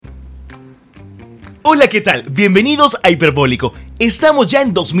Hola, ¿qué tal? Bienvenidos a Hiperbólico. Estamos ya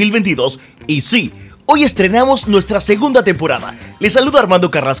en 2022 y sí, hoy estrenamos nuestra segunda temporada. Les saluda Armando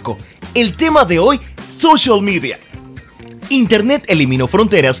Carrasco. El tema de hoy, social media. Internet eliminó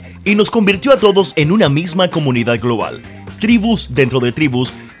fronteras y nos convirtió a todos en una misma comunidad global. Tribus dentro de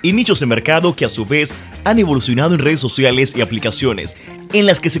tribus y nichos de mercado que a su vez han evolucionado en redes sociales y aplicaciones, en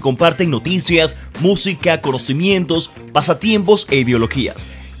las que se comparten noticias, música, conocimientos, pasatiempos e ideologías.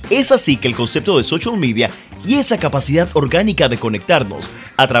 Es así que el concepto de social media y esa capacidad orgánica de conectarnos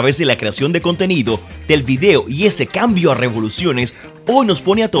a través de la creación de contenido, del video y ese cambio a revoluciones, hoy nos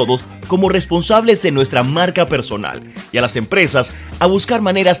pone a todos como responsables de nuestra marca personal y a las empresas a buscar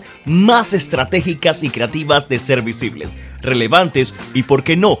maneras más estratégicas y creativas de ser visibles, relevantes y, por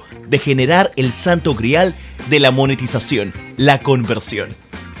qué no, de generar el santo grial de la monetización, la conversión.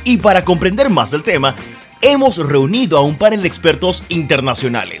 Y para comprender más del tema, hemos reunido a un panel de expertos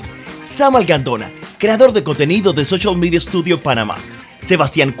internacionales. Sam Algandona, creador de contenido de Social Media Studio Panamá.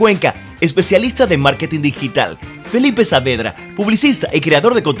 Sebastián Cuenca, especialista de marketing digital. Felipe Saavedra, publicista y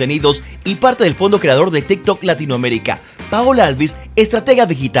creador de contenidos y parte del fondo creador de TikTok Latinoamérica. Paola Alvis, estratega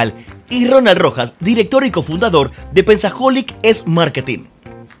digital. Y Ronald Rojas, director y cofundador de Pensaholic es Marketing.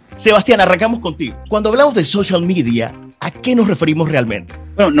 Sebastián, arrancamos contigo. Cuando hablamos de social media, ¿a qué nos referimos realmente?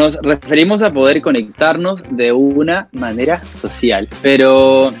 Bueno, nos referimos a poder conectarnos de una manera social,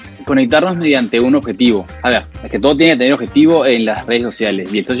 pero conectarnos mediante un objetivo. A ver, es que todo tiene que tener objetivo en las redes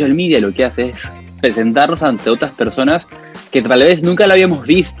sociales, y el social media lo que hace es presentarnos ante otras personas que tal vez nunca lo habíamos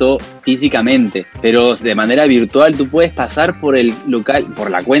visto físicamente, pero de manera virtual tú puedes pasar por el local, por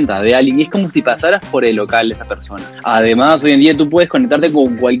la cuenta de alguien, y es como si pasaras por el local de esa persona. Además, hoy en día tú puedes conectarte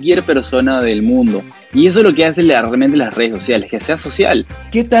con cualquier persona del mundo, y eso es lo que hace realmente las redes sociales, que sea social.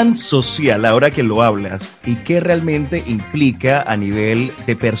 ¿Qué tan social ahora que lo hablas y qué realmente implica a nivel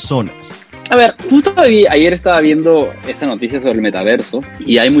de personas? A ver, justo ayer estaba viendo esta noticia sobre el metaverso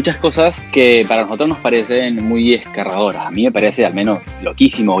y hay muchas cosas que para nosotros nos parecen muy desgarradoras. A mí me parece al menos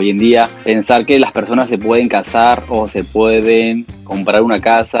loquísimo hoy en día pensar que las personas se pueden casar o se pueden comprar una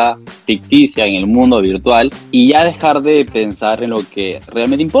casa ficticia en el mundo virtual y ya dejar de pensar en lo que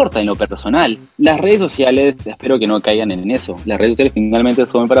realmente importa, en lo personal. Las redes sociales, espero que no caigan en eso. Las redes sociales finalmente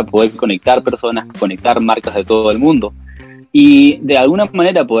son para poder conectar personas, conectar marcas de todo el mundo. Y de alguna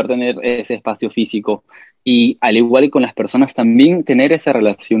manera poder tener ese espacio físico y al igual que con las personas también tener esa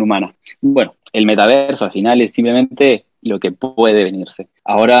relación humana. Bueno, el metaverso al final es simplemente lo que puede venirse.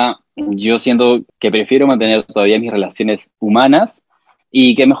 Ahora yo siento que prefiero mantener todavía mis relaciones humanas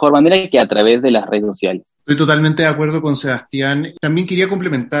y qué mejor manera que a través de las redes sociales. Estoy totalmente de acuerdo con Sebastián. También quería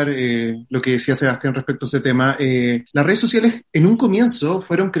complementar lo que decía Sebastián respecto a ese tema. Las redes sociales en un comienzo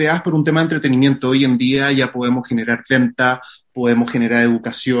fueron creadas por un tema de entretenimiento. Hoy en día ya podemos generar venta, podemos generar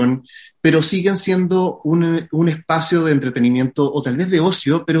educación, pero siguen siendo un espacio de entretenimiento o tal vez de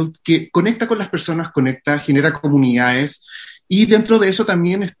ocio, pero que conecta con las personas, genera comunidades. Y dentro de eso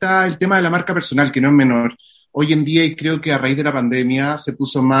también está el tema de la marca personal, que no es menor. Hoy en día, y creo que a raíz de la pandemia, se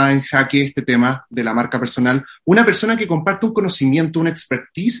puso más en jaque este tema de la marca personal. Una persona que comparte un conocimiento, una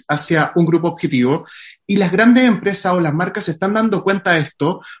expertise hacia un grupo objetivo, y las grandes empresas o las marcas se están dando cuenta de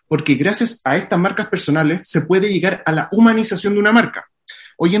esto, porque gracias a estas marcas personales se puede llegar a la humanización de una marca.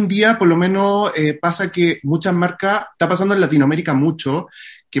 Hoy en día, por lo menos, pasa que muchas marcas, está pasando en Latinoamérica mucho,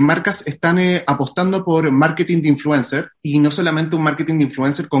 que marcas están apostando por marketing de influencer, y no solamente un marketing de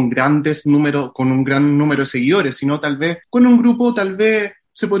influencer con un gran número de seguidores, sino tal vez con un grupo, tal vez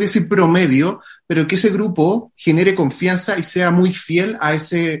se podría decir promedio, pero que ese grupo genere confianza y sea muy fiel a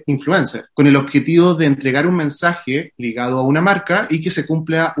ese influencer, con el objetivo de entregar un mensaje ligado a una marca y que se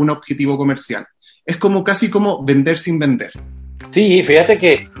cumpla un objetivo comercial. Es como casi como vender sin vender. Sí, fíjate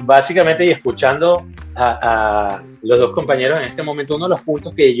que básicamente, y escuchando a los dos compañeros en este momento, uno de los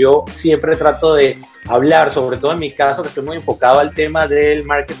puntos que yo siempre trato de hablar, sobre todo en mi caso, que estoy muy enfocado al tema del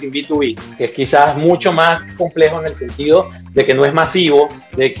marketing B2B, que es quizás mucho más complejo en el sentido de que no es masivo,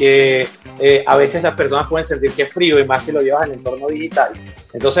 de que a veces las personas pueden sentir que es frío y más si lo llevas al entorno digital.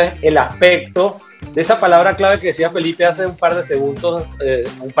 Entonces, el aspecto de esa palabra clave que decía Felipe hace un par de segundos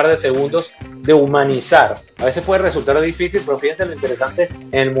de humanizar. A veces puede resultar difícil, pero fíjense lo interesante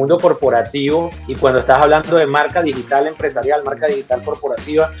en el mundo corporativo y cuando estás hablando de marca digital empresarial, marca digital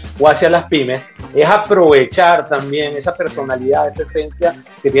corporativa o hacia las pymes, es aprovechar también esa personalidad, esa esencia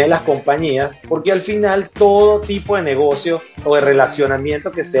que tienen las compañías, porque al final todo tipo de negocio o de relacionamiento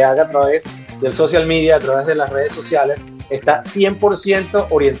que se haga a través del social media, a través de las redes sociales, está 100%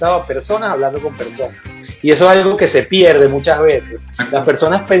 orientado a personas hablando con personas. Y eso es algo que se pierde muchas veces. Las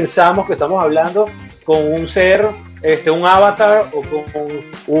personas pensamos que estamos hablando con un ser un avatar o con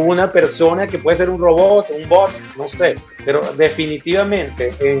una persona que puede ser un robot, un bot, no sé, pero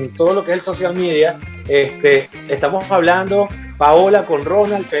definitivamente en todo lo que es el social media, estamos hablando Paola con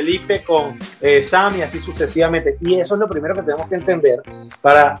Ronald, Felipe con Sam y así sucesivamente. Y eso es lo primero que tenemos que entender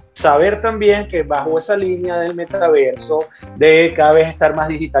para saber también que bajo esa línea del metaverso, de cada vez estar más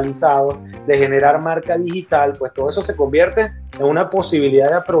digitalizado, de generar marca digital, pues todo eso se convierte en una posibilidad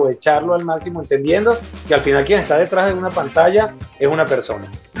de aprovecharlo al máximo, entendiendo que al final quien está detrás de una pantalla es una persona.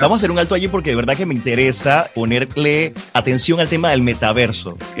 Vamos a hacer un alto allí porque de verdad que me interesa ponerle atención al tema del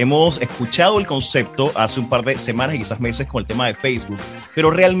metaverso. Hemos escuchado el concepto hace un par de semanas y quizás meses con el tema de Facebook, pero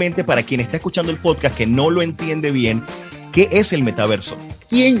realmente para quien está escuchando el podcast que no lo entiende bien, ¿qué es el metaverso?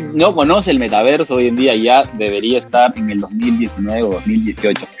 ¿Quién no conoce el metaverso hoy en día? Ya debería estar en el 2019 o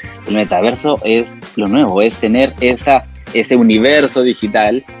 2018. El metaverso es lo nuevo, es tener ese universo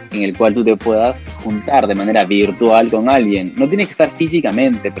digital en el cual tú te puedas juntar de manera virtual con alguien. No tienes que estar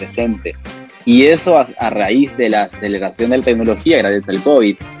físicamente presente. Y eso a raíz de la aceleración de la tecnología gracias al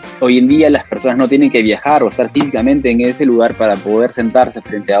COVID. Hoy en día las personas no tienen que viajar o estar físicamente en ese lugar para poder sentarse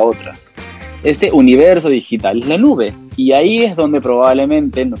frente a otras. Este universo digital es la nube. Y ahí es donde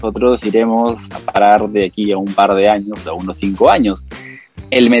probablemente nosotros iremos a parar de aquí a un par de años, a unos 5 años.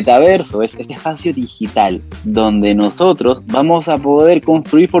 El metaverso es este espacio digital donde nosotros vamos a poder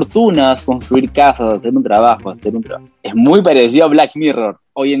construir fortunas, construir casas, hacer un trabajo. Es muy parecido a Black Mirror.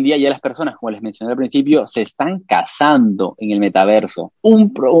 Hoy en día ya las personas, como les mencioné al principio, se están casando en el metaverso.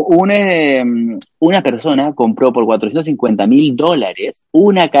 Una persona compró por $450,000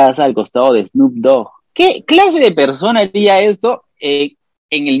 una casa al costado de Snoop Dogg. ¿Qué clase de persona haría eso en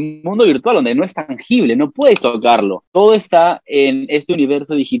el mundo virtual, donde no es tangible, no puedes tocarlo? Todo está en este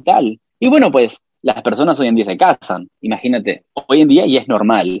universo digital. Y bueno, pues las personas hoy en día se casan. Imagínate, hoy en día ya es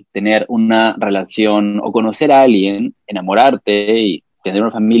normal tener una relación o conocer a alguien, enamorarte y tener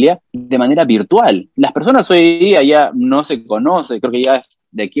una familia de manera virtual. Las personas hoy en día ya no se conocen. Creo que ya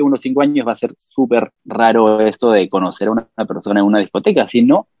de aquí a unos 5 años va a ser súper raro esto de conocer a una persona en una discoteca,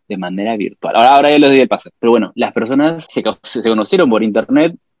 sino de manera virtual. Ahora ya les doy el pase. Pero bueno, las personas se conocieron por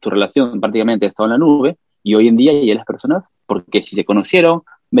internet, su relación prácticamente está en la nube, y hoy en día ya las personas, porque si se conocieron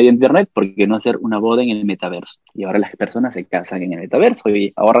medio internet, ¿por qué no hacer una boda en el metaverso? Y ahora las personas se casan en el metaverso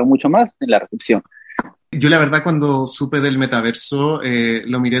y ahorran mucho más en la recepción. Yo la verdad cuando supe del metaverso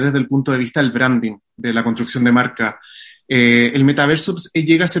lo miré desde el punto de vista del branding, de la construcción de marca. El metaverso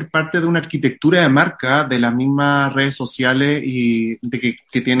llega a ser parte de una arquitectura de marca de las mismas redes sociales y de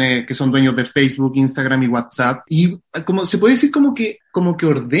que son dueños de Facebook, Instagram y WhatsApp. Y como se puede decir como que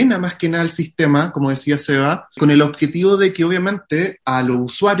ordena más que nada el sistema, como decía Seba, con el objetivo de que obviamente a los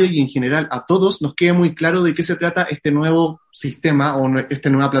usuarios y en general a todos nos quede muy claro de qué se trata este nuevo sistema o esta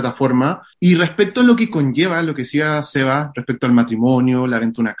nueva plataforma. Y respecto a lo que conlleva, lo que decía Seba, respecto al matrimonio, la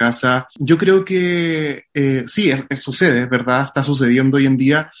venta de una casa, yo creo que sí, sucede, ¿verdad? Está sucediendo hoy en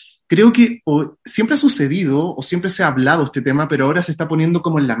día. Creo que siempre ha sucedido o siempre se ha hablado este tema, pero ahora se está poniendo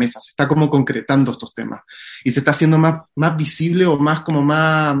como en la mesa, se está como concretando estos temas y se está haciendo más visible o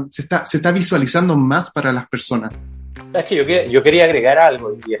se está visualizando más para las personas. Es que yo quería agregar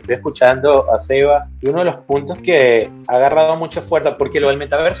algo y estoy escuchando a Seba y uno de los puntos que ha agarrado mucha fuerza, porque lo del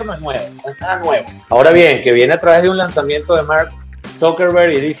metaverso no es nuevo, no es nada nuevo. Ahora bien, que viene a través de un lanzamiento de Mark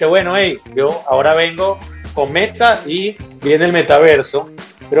Zuckerberg y dice, bueno, hey, yo ahora vengo con Meta y viene el metaverso.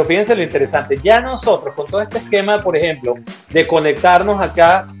 Pero fíjense lo interesante, ya nosotros con todo este esquema, por ejemplo, de conectarnos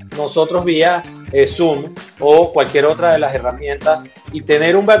acá, nosotros vía Zoom o cualquier otra de las herramientas y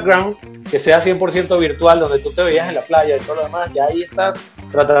tener un background que sea 100% virtual, donde tú te veías en la playa y todo lo demás, ya ahí estás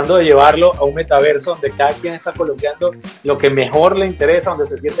tratando de llevarlo a un metaverso donde cada quien está colocando lo que mejor le interesa, donde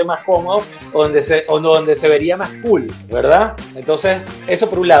se siente más cómodo o donde se vería más cool, ¿verdad? Entonces, eso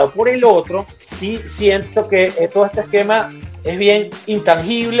por un lado. Por el otro, sí siento que todo este esquema es bien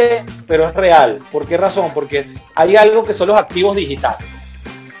intangible, pero es real. ¿Por qué razón? Porque hay algo que son los activos digitales.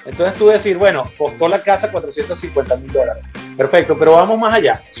 Entonces tú decir, bueno, costó la casa $450,000. Perfecto, pero vamos más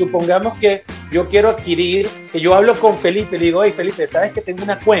allá. Supongamos que yo quiero adquirir, que yo hablo con Felipe, le digo, hey Felipe, ¿sabes que tengo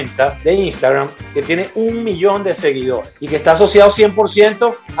una cuenta de Instagram que tiene 1 millón de seguidores y que está asociado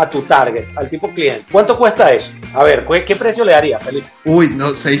 100% a tu target, al tipo cliente? ¿Cuánto cuesta eso? A ver, ¿qué precio le daría, Felipe? Uy,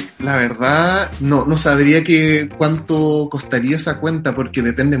 no sé, la verdad no sabría cuánto costaría esa cuenta, porque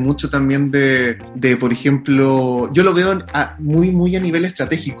depende mucho también de por ejemplo, yo lo veo muy a nivel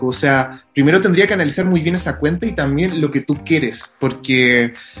estratégico. O sea, primero tendría que analizar muy bien esa cuenta y también lo que tú quieres,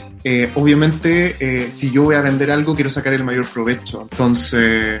 porque obviamente si yo voy a vender algo quiero sacar el mayor provecho.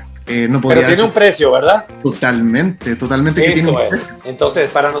 Entonces no podría... Pero tiene un precio, ¿verdad? Totalmente que tiene un precio. Entonces,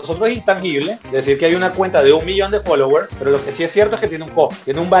 para nosotros es intangible decir que hay una cuenta de 1 millón de followers, pero lo que sí es cierto es que tiene un costo,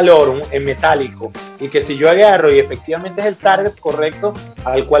 tiene un valor en metálico, y que si yo agarro y efectivamente es el target correcto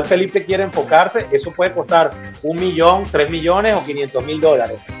al cual Felipe quiere enfocarse, eso puede costar 1 millón, 3 millones o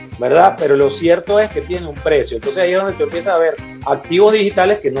 $500,000, ¿verdad? Pero lo cierto es que tiene un precio. Entonces ahí es donde tú empiezas a ver activos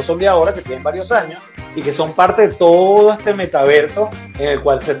digitales que no son de ahora, que tienen varios años y que son parte de todo este metaverso en el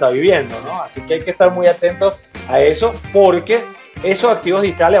cual se está viviendo, ¿no? Así que hay que estar muy atentos a eso, porque esos activos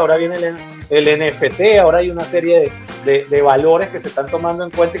digitales, ahora viene el NFT, ahora hay una serie de valores que se están tomando en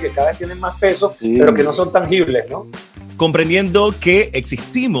cuenta y que cada vez tienen más peso, pero que no son tangibles, ¿no? Comprendiendo que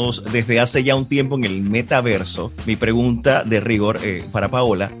existimos desde hace ya un tiempo en el metaverso, mi pregunta de rigor para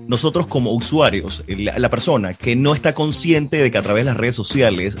Paola, nosotros como usuarios, la persona que no está consciente de que a través de las redes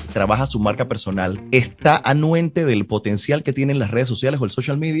sociales trabaja su marca personal, ¿está anuente del potencial que tienen las redes sociales o el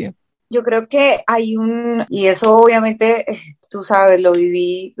social media? Yo creo que hay y eso obviamente, tú sabes, lo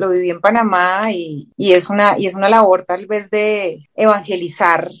viví en Panamá y es una labor tal vez de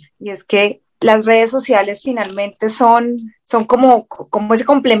evangelizar, y es que las redes sociales finalmente son como ese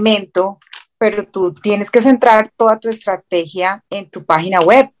complemento, pero tú tienes que centrar toda tu estrategia en tu página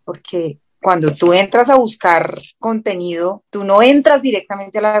web, porque cuando tú entras a buscar contenido, tú no entras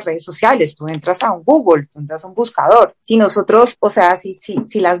directamente a las redes sociales, tú entras a un Google, tú entras a un buscador. Si nosotros, o sea,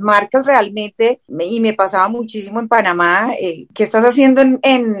 si las marcas realmente, y me pasaba muchísimo en Panamá, ¿qué estás haciendo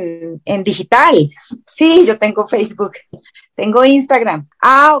en digital? Sí, yo tengo Facebook. Tengo Instagram.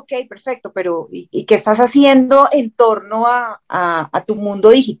 Ok, perfecto, pero ¿y qué estás haciendo en torno a tu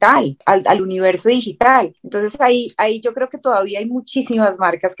mundo digital, al universo digital? Entonces ahí yo creo que todavía hay muchísimas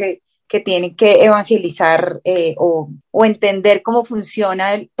marcas que tienen que evangelizar o entender cómo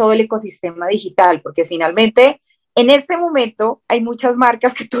funciona todo el ecosistema digital, porque finalmente en este momento hay muchas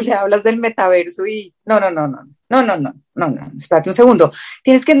marcas que tú le hablas del metaverso y no, espérate un segundo.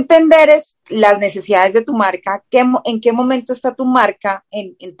 Tienes que entender las necesidades de tu marca, en qué momento está tu marca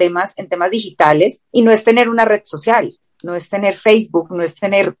en temas digitales, y no es tener una red social. No es tener Facebook, no es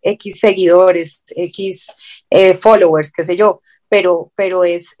tener X seguidores, X followers, qué sé yo, pero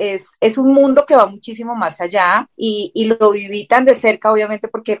es un mundo que va muchísimo más allá, y lo viví tan de cerca, obviamente,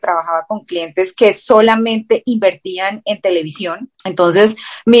 porque trabajaba con clientes que solamente invertían en televisión. Entonces,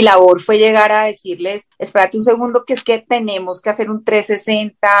 mi labor fue llegar a decirles, espérate un segundo, que es que tenemos que hacer un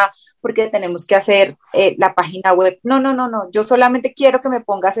 360, porque tenemos que hacer la página web. No, yo solamente quiero que me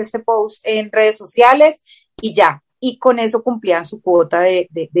pongas este post en redes sociales y ya. Y con eso cumplían su cuota de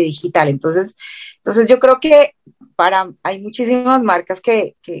digital. Entonces yo creo que hay muchísimas marcas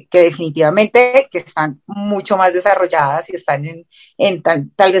que definitivamente que están mucho más desarrolladas y están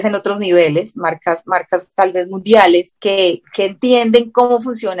tal vez en otros niveles, marcas tal vez mundiales, que entienden cómo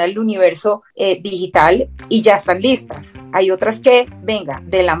funciona el universo digital y ya están listas. Hay otras que, venga,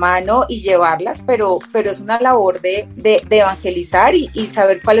 de la mano y llevarlas, pero es una labor de evangelizar y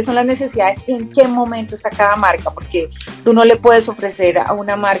saber cuáles son las necesidades, en qué momento está cada marca, porque tú no le puedes ofrecer a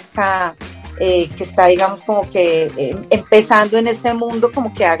una marca que está, digamos, como que empezando en este mundo,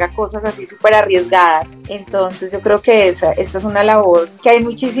 como que haga cosas así súper arriesgadas. Entonces yo creo que esta es una labor que hay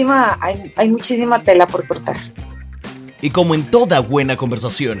muchísima tela por cortar. Y como en toda buena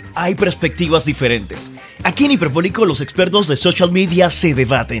conversación, hay perspectivas diferentes. Aquí en Hiperbólico los expertos de social media se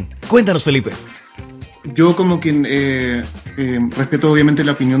debaten. Cuéntanos, Felipe. Yo como que respeto obviamente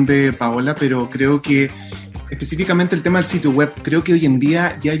la opinión de Paola, pero creo que específicamente el tema del sitio web, creo que hoy en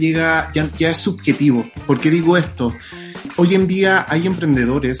día ya es subjetivo. ¿Por qué digo esto? Hoy en día hay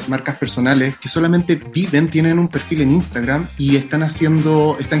emprendedores, marcas personales, que solamente tienen un perfil en Instagram y están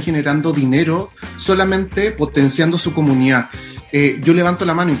generando dinero solamente potenciando su comunidad. Yo levanto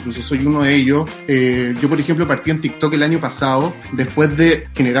la mano, incluso soy uno de ellos. Yo, por ejemplo, partí en TikTok el año pasado, después de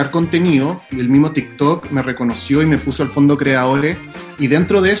generar contenido, y el mismo TikTok me reconoció y me puso al fondo creadores, y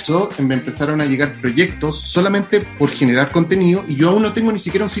dentro de eso me empezaron a llegar proyectos solamente por generar contenido, y yo aún no tengo ni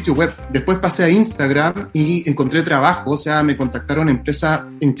siquiera un sitio web. Después pasé a Instagram y encontré trabajo, o sea, me contactaron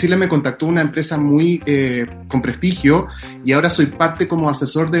en Chile me contactó una empresa muy con prestigio, y ahora soy parte como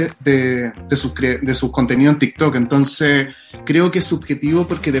asesor de sus contenidos en TikTok. Entonces creo que es subjetivo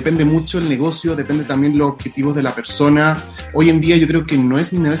porque depende mucho el negocio, depende también los objetivos de la persona. Hoy en día yo creo que no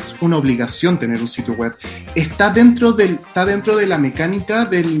es una obligación tener un sitio web. Está dentro de la mecánica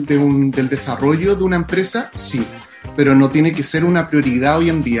del desarrollo de una empresa, sí, pero no tiene que ser una prioridad hoy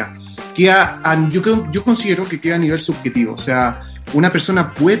en día. Yo considero que queda a nivel subjetivo. O sea, una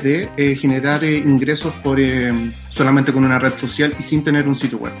persona puede generar ingresos por solamente con una red social y sin tener un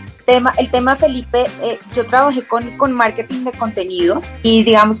sitio web. El tema, Felipe, yo trabajé con marketing de contenidos y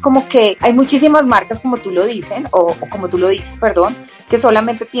digamos como que hay muchísimas marcas, como tú lo dicen, o como tú lo dices, perdón, que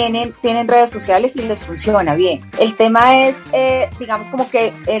solamente tienen redes sociales y les funciona bien. El tema es, digamos como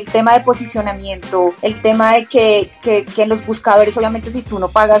que el tema de posicionamiento, el tema de que en los buscadores, obviamente si tú no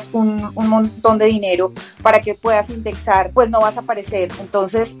pagas un montón de dinero para que puedas indexar, pues no vas a aparecer.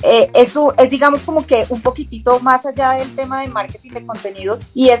 Entonces, eso es digamos como que un poquitito más allá del tema de marketing de contenidos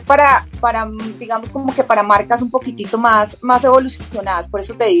y es para digamos como que para marcas un poquitito más evolucionadas. Por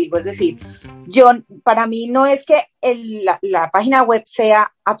eso te digo, es decir, para mí no es que la página web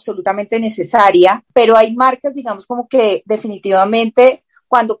sea absolutamente necesaria, pero hay marcas, digamos, como que definitivamente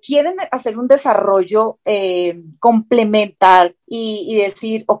cuando quieren hacer un desarrollo complementar y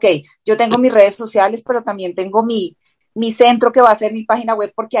decir, ok, yo tengo mis redes sociales, pero también tengo mi centro que va a ser mi página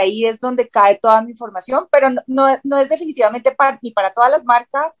web, porque ahí es donde cae toda mi información, pero no es definitivamente ni para todas las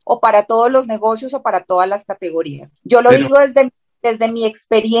marcas o para todos los negocios o para todas las categorías. Yo lo digo desde mi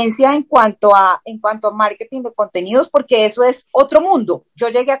experiencia en cuanto a marketing de contenidos, porque eso es otro mundo. Yo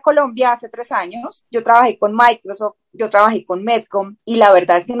llegué a Colombia hace 3 años, yo trabajé con Microsoft, yo trabajé con Medcom y la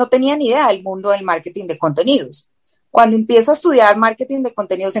verdad es que no tenía ni idea del mundo del marketing de contenidos. Cuando empiezo a estudiar marketing de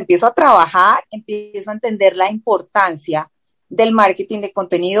contenidos, empiezo a trabajar, empiezo a entender la importancia del marketing de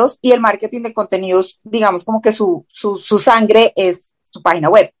contenidos y el marketing de contenidos, digamos como que su sangre es su página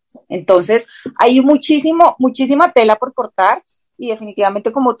web. Entonces, hay muchísima tela por cortar y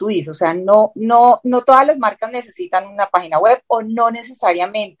definitivamente como tú dices, o sea, no todas las marcas necesitan una página web o no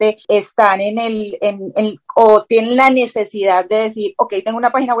necesariamente están o tienen la necesidad de decir, ok, tengo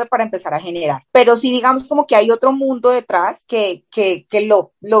una página web para empezar a generar. Pero sí, digamos como que hay otro mundo detrás que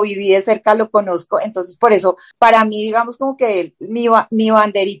lo viví de cerca, lo conozco. Entonces, por eso, para mí, digamos como que mi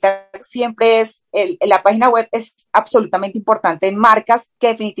banderita siempre es la página web es absolutamente importante en marcas que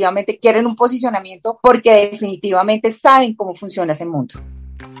definitivamente quieren un posicionamiento porque definitivamente saben cómo funciona ese mundo.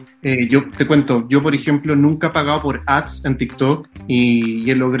 Yo te cuento, yo por ejemplo nunca he pagado por ads en TikTok y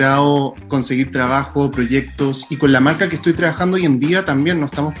he logrado conseguir trabajo, proyectos y con la marca que estoy trabajando hoy en día también no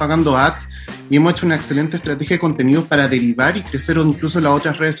estamos pagando ads y hemos hecho una excelente estrategia de contenido para derivar y crecer incluso las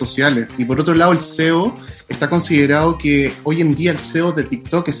otras redes sociales. Y por otro lado el SEO está considerado que hoy en día el SEO de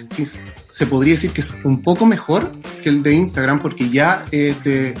TikTok se podría decir que es un poco mejor que el de Instagram porque ya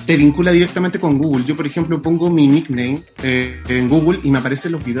te vincula directamente con Google. Yo por ejemplo pongo mi nickname en Google y me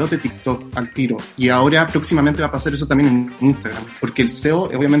aparecen los videos de TikTok al tiro y ahora próximamente va a pasar eso también en Instagram porque el SEO,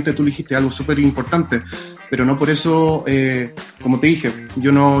 obviamente tú lo dijiste, algo súper importante, pero no por eso, como te dije,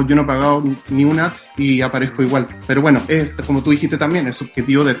 yo no he pagado ni un ads y aparezco igual, pero bueno, como tú dijiste también, es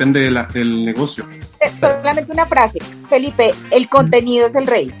subjetivo, depende del negocio. Solamente una frase, Felipe, el contenido es el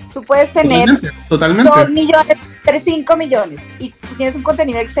rey. Tú puedes tener totalmente. 2 millones, 5 millones y tú tienes un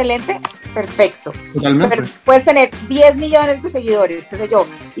contenido excelente, perfecto. Totalmente. Pero puedes tener 10 millones de seguidores, qué sé yo,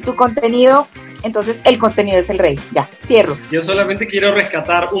 y tu contenido, entonces el contenido es el rey. Ya, cierro. Yo solamente quiero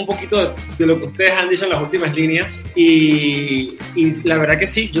rescatar un poquito de lo que ustedes han dicho en las últimas líneas y la verdad que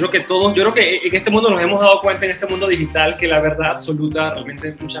sí, yo creo que en este mundo nos hemos dado cuenta, en este mundo digital, que la verdad absoluta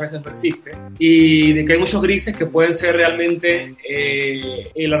realmente muchas veces no existe y de que hay muchos grises que pueden ser realmente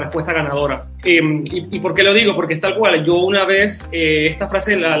la respuesta ganadora. ¿Y por qué lo digo? Porque es tal cual. Yo una vez, esta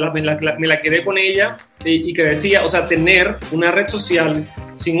frase me la quedé con ella y que decía, o sea, tener una red social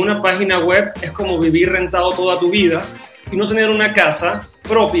sin una página web es como vivir rentado toda tu vida y no tener una casa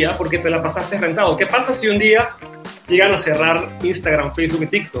propia porque te la pasaste rentado. ¿Qué pasa si un día llegan a cerrar Instagram, Facebook y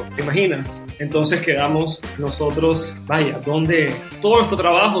TikTok? ¿Te imaginas? Entonces quedamos nosotros, vaya, donde todo nuestro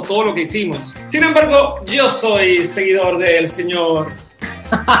trabajo, todo lo que hicimos. Sin embargo, yo soy seguidor del señor...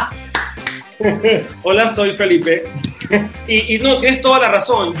 Hola, soy Felipe. Y no, tienes toda la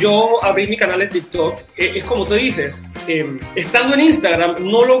razón. Yo abrí mi canal de TikTok. Es como tú dices, estando en Instagram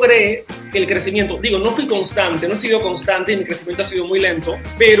no logré el crecimiento. Digo, no fui constante, no he sido constante y mi crecimiento ha sido muy lento,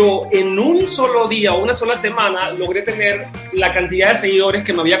 pero en un solo día o una sola semana logré tener la cantidad de seguidores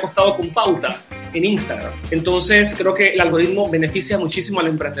que me había costado con pauta en Instagram. Entonces creo que el algoritmo beneficia muchísimo al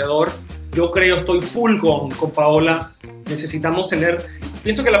emprendedor. Yo creo, estoy full con Paola. Necesitamos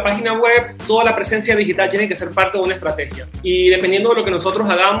pienso que la página web, toda la presencia digital tiene que ser parte de una estrategia. Y dependiendo de lo que nosotros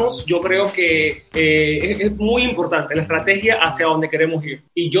hagamos, yo creo que es muy importante la estrategia hacia donde queremos ir.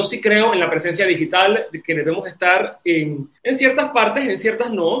 Y yo sí creo en la presencia digital, que debemos estar en ciertas partes, en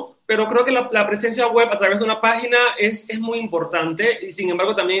ciertas no. Pero creo que la presencia web a través de una página es muy importante. Y sin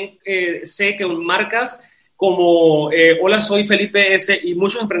embargo, también sé que marcas como Hola, soy Felipe S. y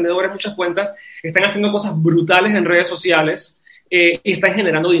muchos emprendedores, muchas cuentas, están haciendo cosas brutales en redes sociales y están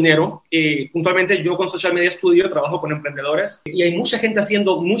generando dinero. Puntualmente yo con Social Media Studio trabajo con emprendedores y hay mucha gente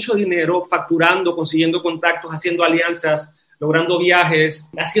haciendo mucho dinero, facturando, consiguiendo contactos, haciendo alianzas, logrando viajes,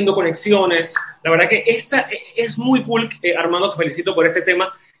 haciendo conexiones. La verdad que esta es muy cool. Armando, te felicito por este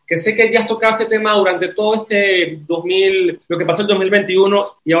tema, que sé que ya has tocado este tema durante todo este 2000, lo que pasó en el 2021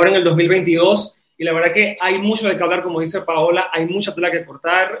 y ahora en el 2022, y la verdad que hay mucho de qué hablar, como dice Paola, hay mucha tela que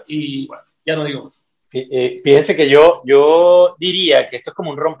cortar y bueno, ya no digo más. Fíjense que yo diría que esto es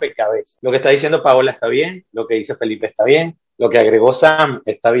como un rompecabezas. Lo que está diciendo Paola está bien, lo que dice Felipe está bien, lo que agregó Sam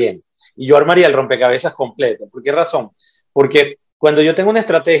está bien. Y yo armaría el rompecabezas completo. ¿Por qué razón? Porque cuando yo tengo una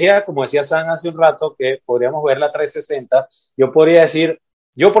estrategia, como decía Sam hace un rato, que podríamos ver la 360, yo podría decir,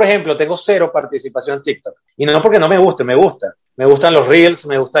 yo por ejemplo tengo 0 participación en TikTok. Y no porque no me guste, me gusta. Me gustan los Reels,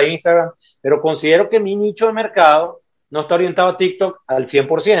 me gusta Instagram, pero considero que mi nicho de mercado no está orientado a TikTok al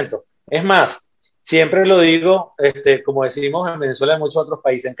 100%. Es más, siempre lo digo, como decimos en Venezuela y en muchos otros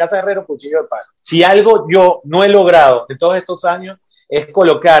países, en casa de herrero, cuchillo de palo. Si algo yo no he logrado en todos estos años es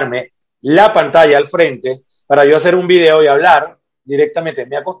colocarme la pantalla al frente para yo hacer un video y hablar directamente.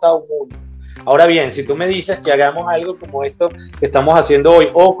 Me ha costado un mundo. Ahora bien, si tú me dices que hagamos algo como esto que estamos haciendo hoy,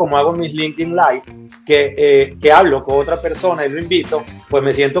 o como hago mis LinkedIn Live, que hablo con otra persona y lo invito, pues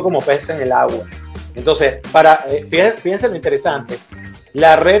me siento como pez en el agua. Entonces, fíjense lo interesante.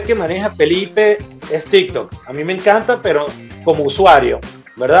 La red que maneja Felipe es TikTok. A mí me encanta, pero como usuario,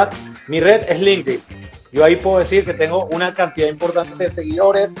 ¿verdad? Mi red es LinkedIn. Yo ahí puedo decir que tengo una cantidad importante de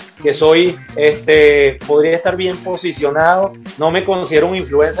seguidores, que podría estar bien posicionado. No me considero un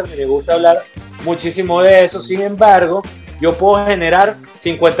influencer, ni me gusta hablar muchísimo de eso. Sin embargo, yo puedo generar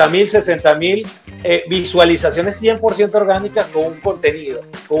 50,000, 60,000 visualizaciones 100% orgánicas con un contenido,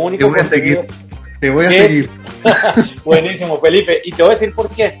 con un único contenido. Te voy a seguir. Buenísimo, Felipe. Y te voy a decir por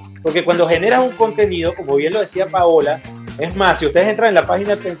qué. Porque cuando generas un contenido, como bien lo decía Paola, es más, si ustedes entran en la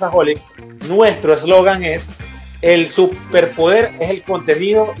página de Pensaholic, nuestro eslogan es: el superpoder es el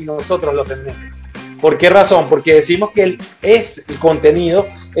contenido y nosotros lo tenemos. ¿Por qué razón? Porque decimos que el contenido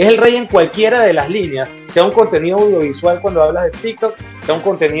es el rey en cualquiera de las líneas, sea un contenido audiovisual cuando hablas de TikTok, sea un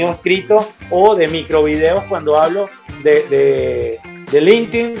contenido escrito o de microvideos cuando hablo de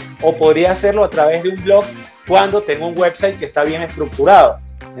LinkedIn, o podría hacerlo a través de un blog cuando tengo un website que está bien estructurado.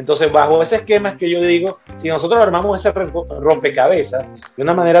 Entonces, bajo ese esquema es que yo digo, si nosotros armamos ese rompecabezas de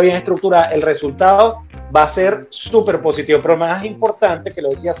una manera bien estructurada, el resultado va a ser súper positivo. Pero más importante, que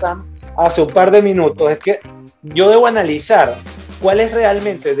lo decía Sam hace un par de minutos, es que yo debo analizar cuál es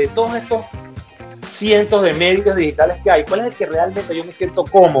realmente, de todos estos cientos de medios digitales que hay, cuál es el que realmente yo me siento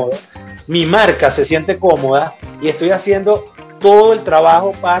cómodo, mi marca se siente cómoda y estoy haciendo todo el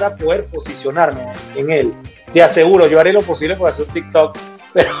trabajo para poder posicionarme en él. Te aseguro, yo haré lo posible por hacer un TikTok,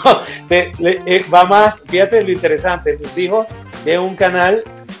 pero va más. Fíjate lo interesante, mis hijos tienen un canal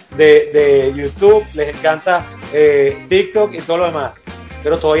de YouTube, les encanta TikTok y todo lo demás,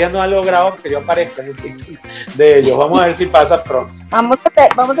 pero todavía no han logrado que yo aparezca en el TikTok de ellos. Vamos a ver si pasa pronto.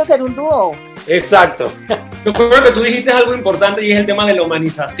 Vamos a hacer un dúo. Exacto. Yo creo que tú dijiste algo importante y es el tema de la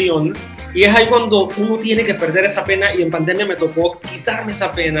humanización. Y es ahí cuando uno tiene que perder esa pena, y en pandemia me tocó quitarme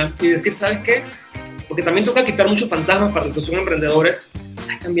esa pena y decir, ¿sabes qué? Porque también toca quitar muchos fantasmas para los que son emprendedores.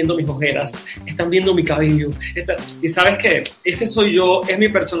 Están viendo mis ojeras, están viendo mi cabello. Y ¿sabes qué? Ese soy yo, es mi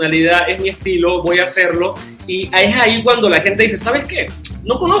personalidad, es mi estilo, voy a hacerlo. Y es ahí cuando la gente dice, ¿sabes qué?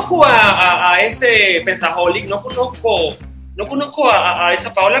 No conozco a ese Pensaholic, no conozco a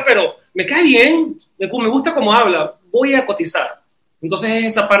esa Paola, pero me cae bien, me gusta cómo habla, voy a cotizar. Entonces es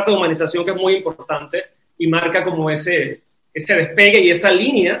esa parte de humanización que es muy importante y marca como ese despegue y esa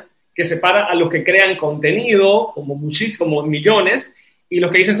línea que separa a los que crean contenido, como muchísimos, millones, y los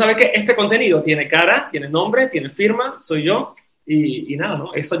que dicen, ¿sabe qué? Este contenido tiene cara, tiene nombre, tiene firma, soy yo, y nada,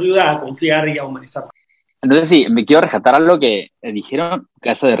 ¿no? Eso ayuda a confiar y a humanizar. Entonces sí, me quiero rescatar algo que dijeron,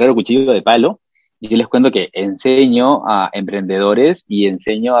 casa de herrero, cuchillo de palo. Y yo les cuento que enseño a emprendedores y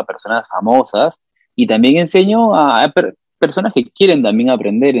enseño a personas famosas, y también enseño a personas que quieren también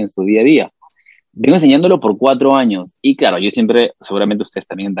aprender en su día a día. Vengo enseñándolo por 4 años y claro, yo siempre, seguramente ustedes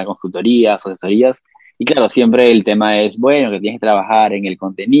también dan consultorías, asesorías, y claro, siempre el tema es, bueno, que tienes que trabajar en el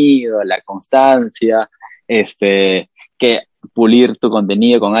contenido, la constancia, que pulir tu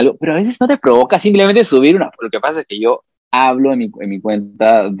contenido con algo, pero a veces no te provoca simplemente subir una. Lo que pasa es que yo hablo en mi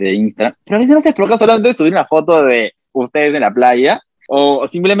cuenta de Instagram, pero a veces no te provoca solamente subir una foto de ustedes en la playa, o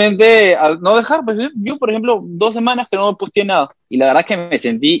simplemente no dejar. Pues yo, por ejemplo, 2 semanas que no posteé nada, y la verdad es que me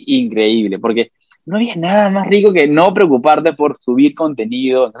sentí increíble, porque no había nada más rico que no preocuparte por subir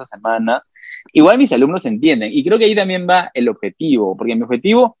contenido en esa semana. Igual mis alumnos entienden, y creo que ahí también va el objetivo, porque mi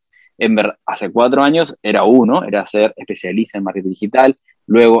objetivo hace 4 años era ser especialista en marketing digital.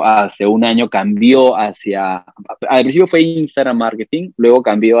 Luego, hace un año cambió al principio fue Instagram marketing, luego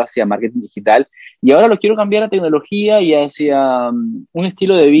cambió hacia marketing digital, y ahora lo quiero cambiar a tecnología y hacia un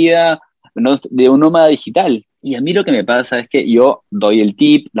estilo de vida, ¿no?, de un nómada digital. Y a mí lo que me pasa es que yo doy el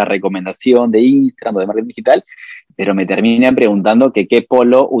tip, la recomendación de Instagram o de marketing digital, pero me terminan preguntando que qué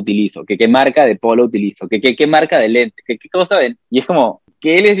polo utilizo, que qué marca de polo utilizo, que qué marca de lente, que qué cosa ven. Y es como,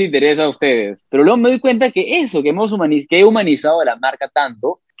 ¿qué les interesa a ustedes? Pero luego me doy cuenta que eso, que he humanizado a la marca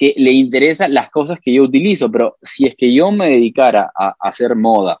tanto, que le interesan las cosas que yo utilizo. Pero si es que yo me dedicara a hacer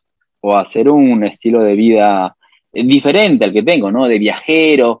moda o a hacer un estilo de vida diferente al que tengo, ¿no? De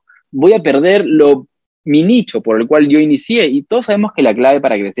viajero, voy a perder mi nicho por el cual yo inicié. Y todos sabemos que la clave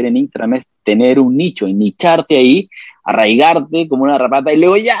para crecer en Instagram es tener un nicho y nicharte ahí, arraigarte como una garrapata y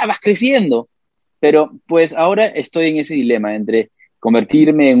luego ya vas creciendo. Pero pues ahora estoy en ese dilema entre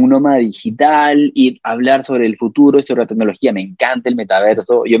convertirme en un nómada digital y hablar sobre el futuro, sobre la tecnología. Me encanta el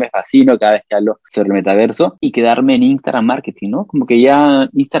metaverso, yo me fascino cada vez que hablo sobre el metaverso, y quedarme en Instagram marketing, ¿no? Como que ya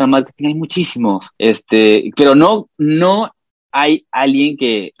Instagram marketing hay muchísimos, pero no hay alguien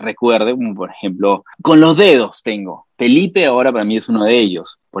que recuerde, como por ejemplo, con los dedos tengo. Felipe ahora para mí es uno de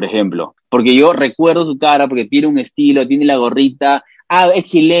ellos, por ejemplo, porque yo recuerdo su cara, porque tiene un estilo, tiene la gorrita, es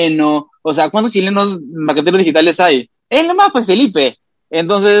chileno. O sea, ¿cuántos chilenos marketeros digitales hay? Es nomás, pues, Felipe.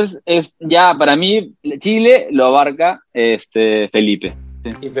 Entonces, ya para mí, Chile lo abarca Felipe.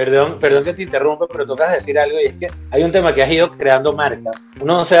 Y perdón que te interrumpa, pero tocas decir algo, y es que hay un tema que has ido creando marca.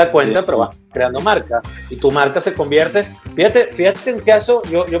 Uno no se da cuenta, pero vas creando marca, y tu marca se convierte. Fíjate en caso,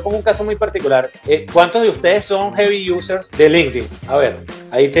 yo pongo un caso muy particular. ¿Cuántos de ustedes son heavy users de LinkedIn? A ver,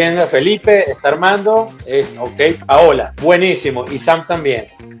 ahí tienen a Felipe, está Armando, ok, Paola, buenísimo, y Sam también.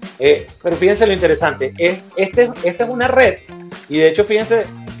 Pero fíjense lo interesante, esta es una red, y de hecho fíjense,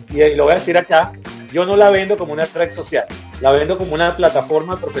 y lo voy a decir acá, yo no la vendo como una red social, la vendo como una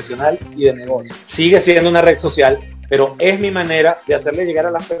plataforma profesional y de negocio. Sigue siendo una red social, pero es mi manera de hacerle llegar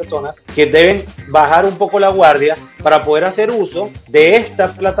a las personas que deben bajar un poco la guardia para poder hacer uso de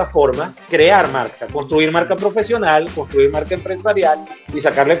esta plataforma, crear marca, construir marca profesional, construir marca empresarial y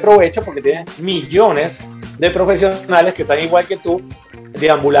sacarle provecho, porque tienen millones de profesionales que están igual que tú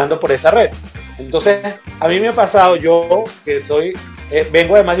deambulando por esa red. Entonces, a mí me ha pasado, yo que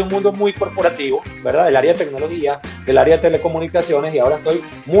vengo además de un mundo muy corporativo, ¿verdad? Del área de tecnología, del área de telecomunicaciones, y ahora estoy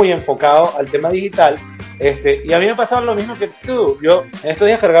muy enfocado al tema digital. Y a mí me ha pasado lo mismo que tú. Yo en estos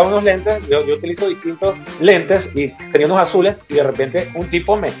días cargaba unos lentes, yo utilizo distintos lentes y tenía unos azules, y de repente un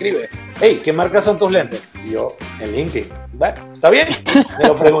tipo me escribe: hey, ¿qué marcas son tus lentes? Y yo, en LinkedIn. Bueno, ¿está bien? Me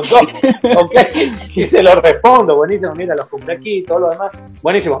lo preguntó. Ok, y se lo respondo. Buenísimo, mira, los compré aquí y todo lo demás.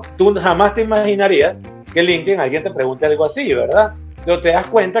 Buenísimo. Tú jamás te imaginarías que en LinkedIn alguien te pregunte algo así, ¿verdad? Pero te das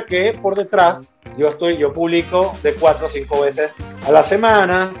cuenta que por detrás yo publico de 4 o 5 veces a la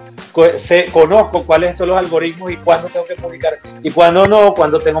semana, conozco cuáles son los algoritmos y cuándo tengo que publicar y cuándo no,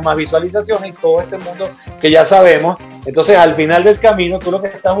 cuándo tengo más visualizaciones y todo este mundo que ya sabemos. Entonces, al final del camino, tú lo que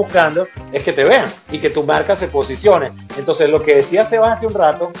estás buscando es que te vean y que tu marca se posicione. Entonces, lo que decía Sebas hace un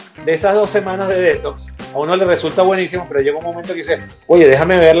rato, de esas 2 semanas de detox, a uno le resulta buenísimo, pero llega un momento que dice: oye,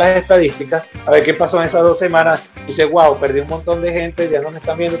 déjame ver las estadísticas, a ver qué pasó en esas 2 semanas. Y dice: wow, perdí un montón de gente, ya no me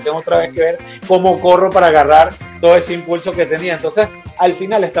están viendo, tengo otra vez que ver cómo corro para agarrar todo ese impulso que tenía. Entonces, al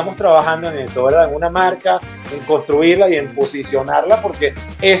final estamos trabajando en eso, ¿verdad? En una marca, en construirla y en posicionarla, porque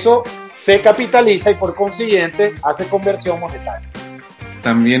eso se capitaliza y por consiguiente hace conversión monetaria.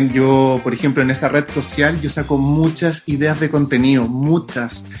 También yo, por ejemplo, en esa red social yo saco muchas ideas de contenido,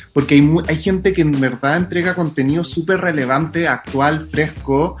 muchas, porque hay gente que en verdad entrega contenido súper relevante, actual,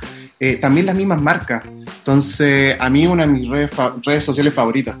 fresco, también las mismas marcas. Entonces, a mí una de mis redes sociales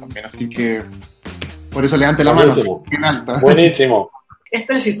favoritas también, así que por eso levante la mano. Buenísimo. Es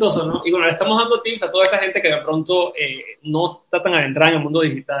tan chistoso, ¿no? Y bueno, le estamos dando tips a toda esa gente que de pronto no está tan adentrada en el mundo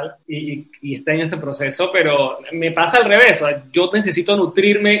digital y está en ese proceso, pero me pasa al revés. O sea, yo necesito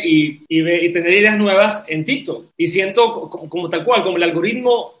nutrirme y tener ideas nuevas en TikTok. Y siento como tal cual, como el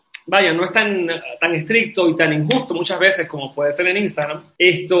algoritmo, vaya, no es tan estricto y tan injusto muchas veces como puede ser en Instagram.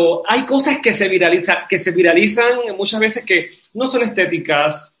 Hay cosas que se viralizan muchas veces que no son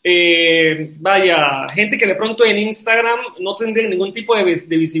estéticas. Vaya, gente que de pronto en Instagram no tendría ningún tipo de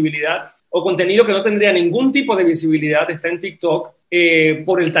visibilidad, o contenido que no tendría ningún tipo de visibilidad está en TikTok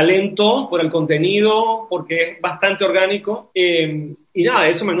por el talento, por el contenido, porque es bastante orgánico. Y nada,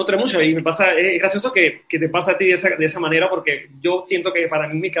 eso me nutre mucho y me pasa, es gracioso que te pasa a ti de esa manera, porque yo siento que para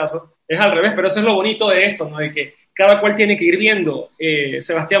mí, en mi caso, es al revés, pero eso es lo bonito de esto, ¿no? De que cada cual tiene que ir viendo.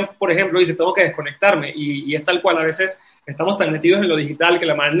 Sebastián, por ejemplo, dice, tengo que desconectarme, y es tal cual, a veces estamos tan metidos en lo digital que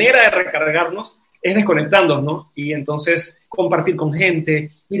la manera de recargarnos es desconectándonos, ¿no? Y entonces compartir con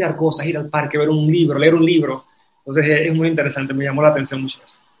gente, mirar cosas, ir al parque, ver un libro, leer un libro. Entonces es muy interesante, me llamó la atención muchas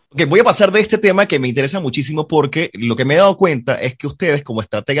veces. Ok, voy a pasar de este tema que me interesa muchísimo porque lo que me he dado cuenta es que ustedes, como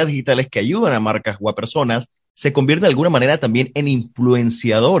estrategas digitales que ayudan a marcas o a personas, se convierten de alguna manera también en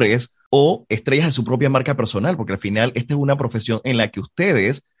influenciadores o estrellas de su propia marca personal, porque al final esta es una profesión en la que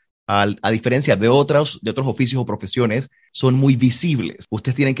ustedes, a diferencia de otros oficios o profesiones, son muy visibles.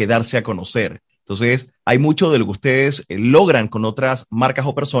 Ustedes tienen que darse a conocer. Entonces, hay mucho de lo que ustedes logran con otras marcas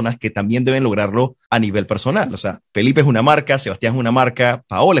o personas que también deben lograrlo a nivel personal. O sea, Felipe es una marca, Sebastián es una marca,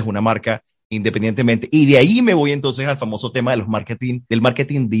 Paola es una marca, independientemente. Y de ahí me voy entonces al famoso tema de del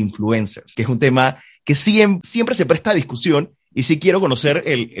marketing de influencers, que es un tema que siempre se presta a discusión, y sí quiero conocer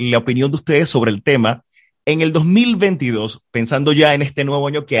la opinión de ustedes sobre el tema. En el 2022, pensando ya en este nuevo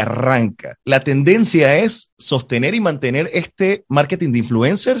año que arranca, ¿la tendencia es sostener y mantener este marketing de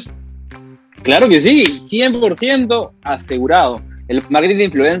influencers? Claro que sí, 100% asegurado. El marketing de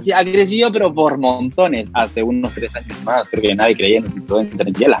influencia ha crecido, pero por montones. Hace unos 3 años más, creo que nadie creía en los influencers,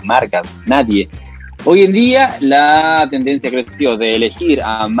 ni siquiera las marcas, nadie. Hoy en día, la tendencia ha crecido de elegir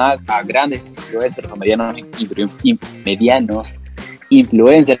a grandes influencers o medianos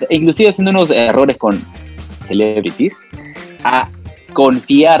influencers, e inclusive haciendo unos errores con celebrities, a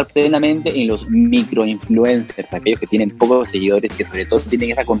confiar plenamente en los microinfluencers, aquellos que tienen pocos seguidores, que sobre todo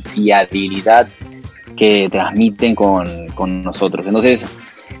tienen esa confiabilidad que transmiten con nosotros. Entonces,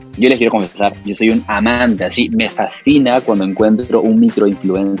 yo les quiero confesar, yo soy un amante, así, me fascina cuando encuentro un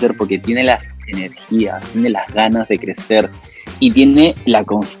microinfluencer porque tiene las energías, tiene las ganas de crecer y tiene la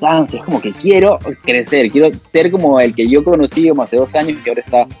constancia. Es como que quiero crecer, quiero ser como el que yo conocí como hace 2 años, que ahora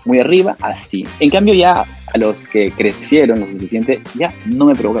está muy arriba, así. En cambio, ya a los que crecieron lo suficiente, ya no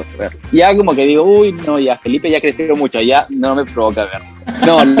me provoca verlo. Ya como que digo, uy, no, ya Felipe ya creció mucho, ya no me provoca verlo.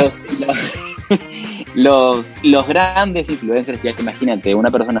 No, los grandes influencers, ya que imagínate, una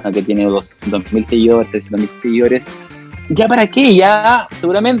persona que tiene 200.000 seguidores, 300.000 seguidores, ¿ya para qué? Ya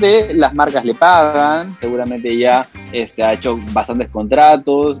seguramente las marcas le pagan, seguramente ya ha hecho bastantes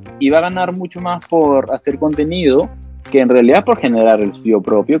contratos y va a ganar mucho más por hacer contenido que en realidad por generar el suyo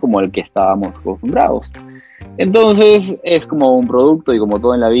propio, como el que estábamos acostumbrados. Entonces es como un producto, y como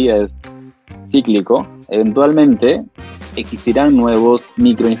todo en la vida es cíclico. Eventualmente existirán nuevos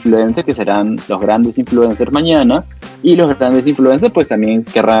microinfluencers que serán los grandes influencers mañana, y los grandes influencers pues también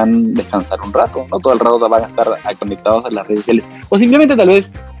querrán descansar un rato, no todo el rato van a estar conectados a las redes sociales, o simplemente tal vez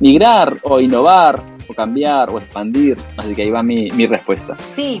migrar o innovar o cambiar o expandir. Así que ahí va mi respuesta.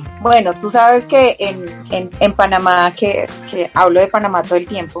 Sí, bueno, tú sabes que en Panamá, que hablo de Panamá todo el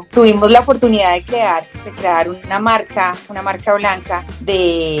tiempo, tuvimos la oportunidad de crear una marca blanca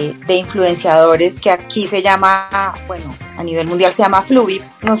de influenciadores, que aquí se llama, bueno, a nivel mundial se llama Fluvid.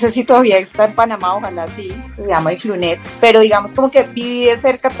 No sé si todavía está en Panamá, ojalá sí, se llama Influnet, pero digamos como que viví de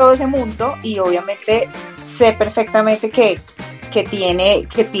cerca todo ese mundo y obviamente sé perfectamente que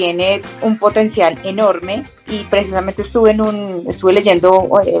tiene un potencial enorme, y precisamente estuve leyendo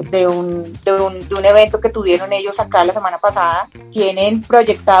de un evento que tuvieron ellos acá la semana pasada. Tienen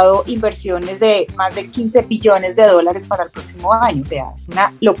proyectado inversiones de más de $15 billones para el próximo año. O sea, es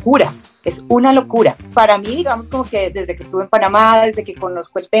una locura. Es una locura. Para mí, digamos, como que desde que estuve en Panamá, desde que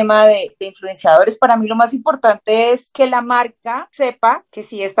conozco el tema de influenciadores, para mí lo más importante es que la marca sepa que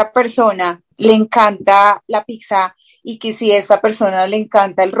si esta persona le encanta la pizza y que si a esta persona le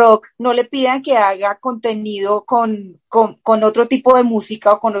encanta el rock, no le pidan que haga contenido con otro tipo de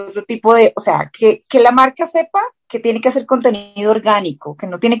música o con otro tipo de, o sea, que la marca sepa que tiene que hacer contenido orgánico, que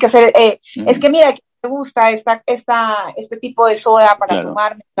no tiene que hacer, es que mira, me gusta este tipo de soda para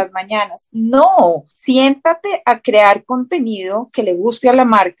tomarme en las mañanas. No, siéntate a crear contenido que le guste a la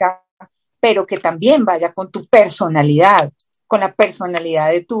marca, pero que también vaya con tu personalidad, con la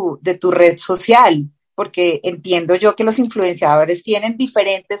personalidad de tu red social, porque entiendo yo que los influenciadores tienen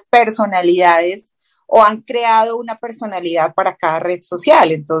diferentes personalidades o han creado una personalidad para cada red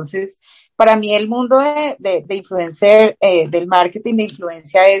social. Entonces, para mí el mundo de influencer, del marketing de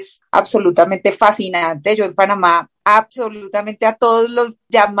influencia es absolutamente fascinante. Yo en Panamá absolutamente a todos los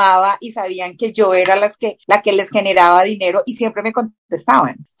llamaba y sabían que yo era la que les generaba dinero y siempre me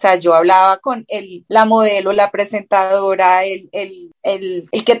contestaban. O sea, yo hablaba con la modelo, la presentadora, el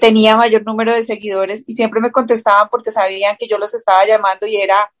que tenía mayor número de seguidores, y siempre me contestaban porque sabían que yo los estaba llamando y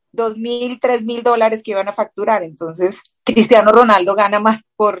era $2,000, $3,000 que iban a facturar. Entonces, Cristiano Ronaldo gana más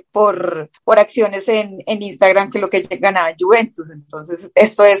por acciones en Instagram que lo que ganaba en Juventus. Entonces,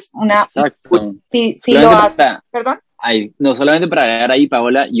 esto es una... Exacto. Si lo hace... ¿Perdón? Ay, no, solamente para agregar ahí,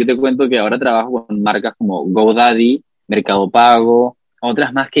 Paola, yo te cuento que ahora trabajo con marcas como GoDaddy, Mercado Pago,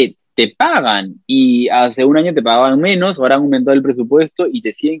 otras más que te pagan y hace un año te pagaban menos, ahora han aumentado el presupuesto y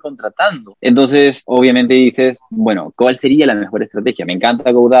te siguen contratando. Entonces, obviamente dices, bueno, ¿cuál sería la mejor estrategia? Me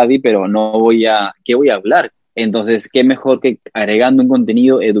encanta GoDaddy, pero ¿qué voy a hablar? Entonces, qué mejor que agregando un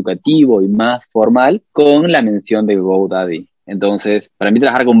contenido educativo y más formal con la mención de GoDaddy. Entonces, para mí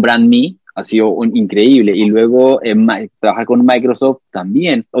trabajar con Brand Me ha sido increíble. Y luego trabajar con Microsoft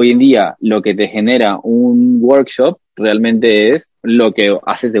también. Hoy en día, lo que te genera un workshop realmente es lo que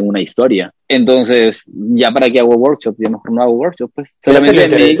haces en una historia. Entonces, ¿ya para qué hago workshop? Ya mejor no hago workshop, pues. Solamente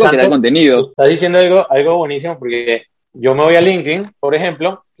me dedico a crear contenido. Estás diciendo algo buenísimo porque yo me voy a LinkedIn, por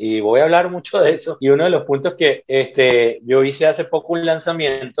ejemplo, y voy a hablar mucho de eso. Y uno de los puntos que yo hice hace poco un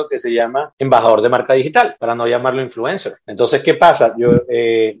lanzamiento que se llama embajador de marca digital, para no llamarlo influencer. Entonces, ¿qué pasa?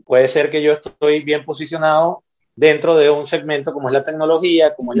 Puede ser que yo estoy bien posicionado dentro de un segmento como es la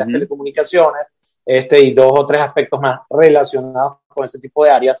tecnología, como es las telecomunicaciones, y 2 o 3 aspectos más relacionados con ese tipo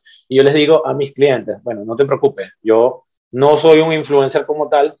de áreas. Y yo les digo a mis clientes, bueno, no te preocupes, yo no soy un influencer como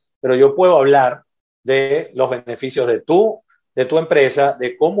tal, pero yo puedo hablar de los beneficios de tu empresa,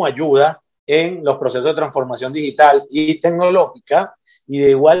 de cómo ayuda en los procesos de transformación digital y tecnológica, y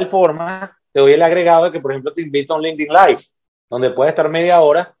de igual forma te doy el agregado de que, por ejemplo, te invito a un LinkedIn Live, donde puedes estar media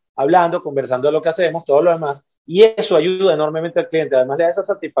hora hablando, conversando de lo que hacemos, todo lo demás, y eso ayuda enormemente al cliente. Además le da esa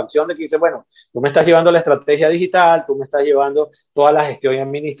satisfacción de que dice, bueno, tú me estás llevando la estrategia digital, tú me estás llevando toda la gestión y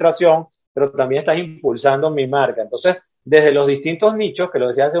administración, pero también estás impulsando mi marca. Entonces, desde los distintos nichos, que lo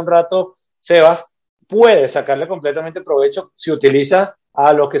decía hace un rato Sebas, puedes sacarle completamente provecho si utilizas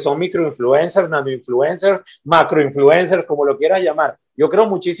a los que son microinfluencers, nanoinfluencers, macroinfluencers, como lo quieras llamar. Yo creo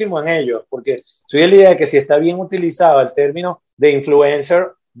muchísimo en ellos, porque soy de la idea de que si está bien utilizado el término de influencer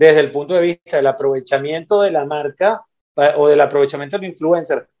desde el punto de vista del aprovechamiento de la marca o del aprovechamiento del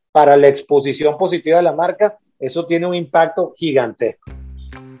influencer para la exposición positiva de la marca, eso tiene un impacto gigantesco.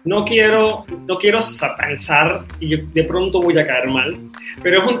 No quiero satanizar y yo de pronto voy a caer mal,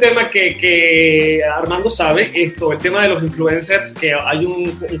 pero es un tema que Armando sabe, el tema de los influencers, que hay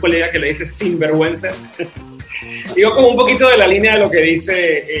un colega que le dice sinvergüenzas. Digo como un poquito de la línea de lo que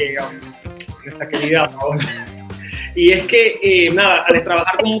dice nuestra querida Paola. Y es que, al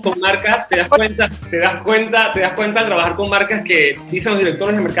trabajar con marcas, te das cuenta al trabajar con marcas que dicen los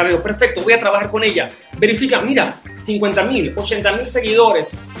directores de mercadeo, perfecto, voy a trabajar con ella. Verifica, mira, 50,000, 80,000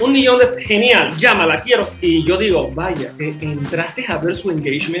 seguidores, 1 millón genial, llámala, quiero. Y yo digo, vaya, entraste a ver su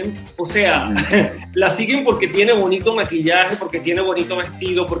engagement, o sea, la siguen porque tiene bonito maquillaje, porque tiene bonito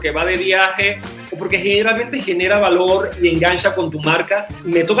vestido, porque va de viaje, o porque generalmente genera valor y engancha con tu marca.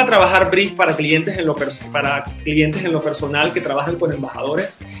 Me toca trabajar brief para clientes en lo personal que trabajan con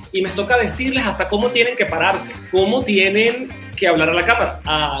embajadores, y me toca decirles hasta cómo tienen que pararse, cómo tienen que hablar a la cámara,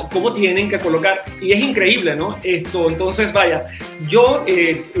 cómo tienen que colocar, y es increíble, ¿no? Entonces, vaya, yo,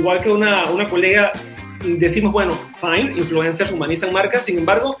 igual que una colega, decimos, bueno, fine, influencers humanizan marcas, sin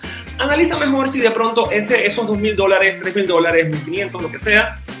embargo, analiza mejor si de pronto esos $2,000, $3,000, $1,500, lo que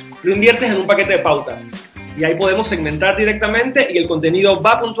sea, lo inviertes en un paquete de pautas. Y ahí podemos segmentar directamente y el contenido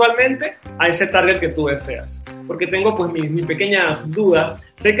va puntualmente a ese target que tú deseas. Porque tengo pues mis pequeñas dudas.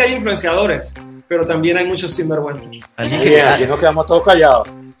 Sé que hay influenciadores, pero también hay muchos sinvergüenzas. Bien, aquí nos quedamos todos callados.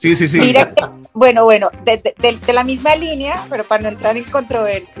 Sí. Mira, bueno, de la misma línea, pero para no entrar en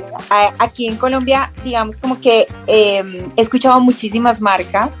controversia, aquí en Colombia, digamos como que he escuchado muchísimas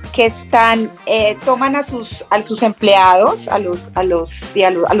marcas que toman a sus empleados, a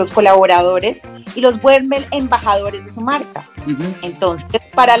los colaboradores, y los vuelven embajadores de su marca. Uh-huh. Entonces,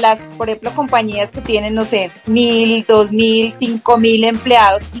 para por ejemplo, compañías que tienen, no sé, 1,000, 2,000, 5,000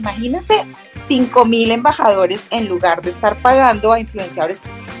 empleados, imagínense 5,000 embajadores en lugar de estar pagando a influenciadores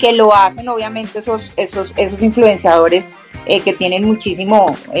que lo hacen, obviamente esos influenciadores que tienen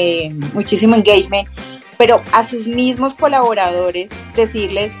muchísimo engagement, pero a sus mismos colaboradores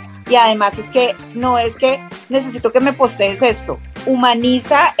decirles, y además no es que necesito que me postees esto,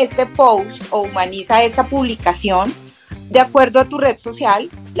 humaniza este post o humaniza esta publicación de acuerdo a tu red social,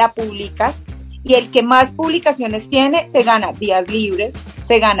 la publicas, y el que más publicaciones tiene se gana días libres,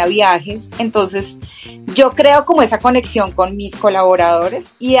 se gana viajes. Entonces yo creo como esa conexión con mis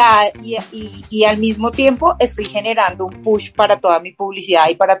colaboradores y al mismo tiempo estoy generando un push para toda mi publicidad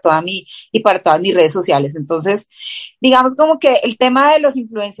y para todas mis redes sociales. Entonces, digamos como que el tema de los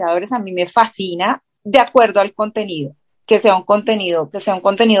influenciadores a mí me fascina de acuerdo al contenido, que sea un contenido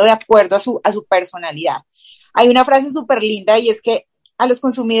de acuerdo a su personalidad. hay una frase súper linda y es que a los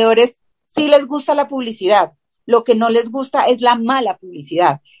consumidores sí les gusta la publicidad, lo que no les gusta es la mala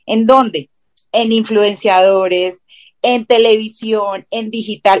publicidad. ¿En dónde? En influenciadores, en televisión, en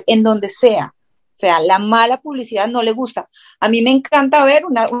digital, en donde sea. O sea, la mala publicidad no le gusta. A mí me encanta ver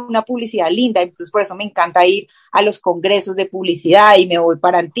una publicidad linda, entonces por eso me encanta ir a los congresos de publicidad y me voy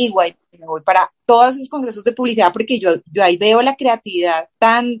para Antigua y me voy para todos esos congresos de publicidad porque yo ahí veo la creatividad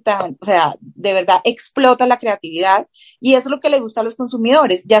o sea, de verdad explota la creatividad y eso es lo que le gusta a los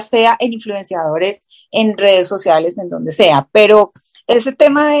consumidores, ya sea en influenciadores, en redes sociales, en donde sea. Pero ese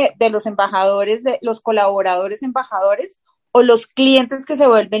tema de los embajadores, de los colaboradores embajadores o los clientes que se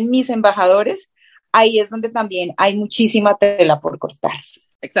vuelven mis embajadores, ahí es donde también hay muchísima tela por cortar.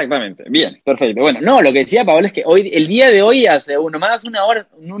 Exactamente, bien, perfecto. Bueno, no, lo que decía Paola es que el día de hoy, hace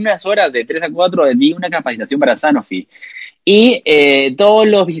unas horas de 3 a 4, di una capacitación para Sanofi. Y todos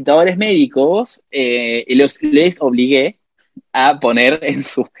los visitadores médicos les obligué a poner en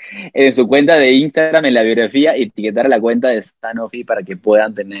su cuenta de Instagram, en la biografía, etiquetar a la cuenta de Sanofi para que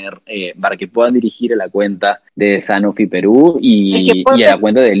puedan dirigir a la cuenta de Sanofi Perú y a la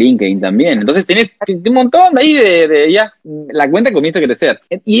cuenta de LinkedIn también. Entonces tienes un montón ahí ya, la cuenta comienza a crecer.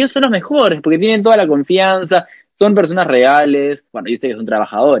 Y ellos son los mejores porque tienen toda la confianza, son personas reales, bueno, yo sé que son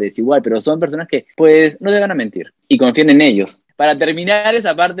trabajadores igual, pero son personas que pues no te van a mentir y confían en ellos. Para terminar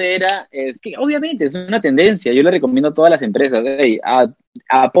esa parte es que obviamente es una tendencia, yo le recomiendo a todas las empresas, hey,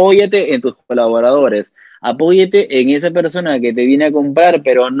 apóyate en tus colaboradores, apóyate en esa persona que te viene a comprar,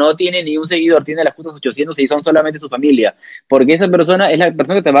 pero no tiene ni un seguidor, tiene las justas 800 y son solamente su familia, porque esa persona es la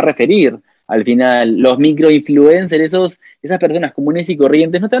persona que te va a referir. Al final, los microinfluencers, esas personas comunes y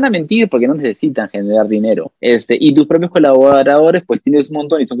corrientes, no te van a mentir porque no necesitan generar dinero. Y tus propios colaboradores, pues tienes un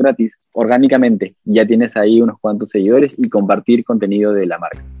montón y son gratis, orgánicamente. Ya tienes ahí unos cuantos seguidores y compartir contenido de la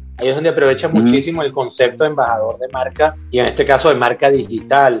marca. Ahí es donde aprovecha muchísimo el concepto de embajador de marca y en este caso de marca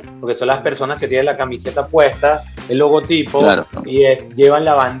digital, porque son las personas que tienen la camiseta puesta, el logotipo, claro, y llevan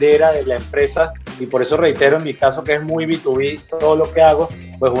la bandera de la empresa. Y por eso reitero en mi caso que es muy B2B todo lo que hago,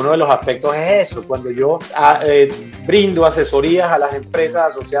 pues uno de los aspectos es eso, cuando yo brindo asesorías a las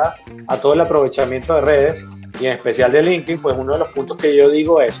empresas asociadas a todo el aprovechamiento de redes y en especial de LinkedIn, pues uno de los puntos que yo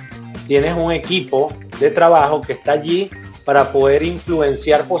digo es, tienes un equipo de trabajo que está allí para poder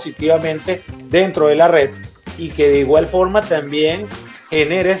influenciar positivamente dentro de la red y que de igual forma también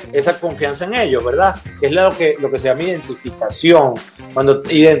generes esa confianza en ellos, ¿verdad? Que es lo que se llama identificación. Cuando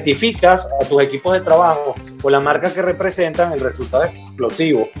identificas a tus equipos de trabajo con la marca que representan, el resultado es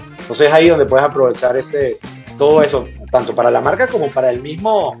explosivo. Entonces es ahí donde puedes aprovechar todo eso, tanto para la marca como para el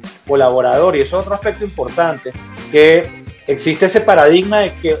mismo colaborador. Y eso es otro aspecto importante, que existe ese paradigma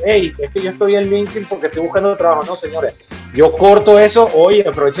de que, hey, es que yo estoy en LinkedIn porque estoy buscando trabajo. No, señores, yo corto eso hoy,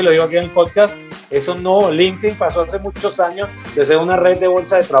 aprovecho y lo digo aquí en el podcast, eso no, LinkedIn pasó hace muchos años de ser una red de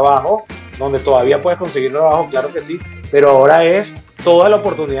bolsa de trabajo, donde todavía puedes conseguir trabajo, claro que sí, pero ahora es toda la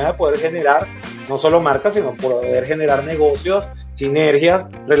oportunidad de poder generar, no solo marcas, sino poder generar negocios, sinergias,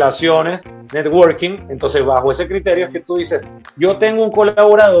 relaciones, networking. Entonces, bajo ese criterio es que tú dices, yo tengo un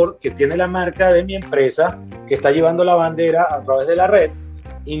colaborador que tiene la marca de mi empresa, que está llevando la bandera a través de la red,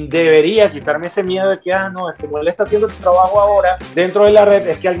 y debería quitarme ese miedo de que, no, es como él está haciendo el trabajo ahora dentro de la red,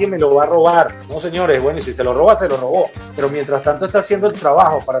 es que alguien me lo va a robar. No, señores, bueno, y si se lo roba, se lo robó, pero mientras tanto está haciendo el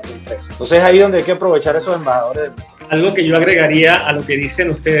trabajo para tu empresa. Entonces es ahí donde hay que aprovechar esos embajadores. Algo que yo agregaría a lo que dicen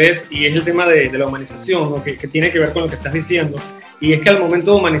ustedes, y es el tema de la humanización, ¿no? que tiene que ver con lo que estás diciendo, y es que al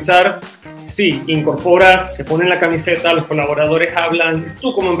momento de humanizar, sí, incorporas, se ponen la camiseta, los colaboradores hablan,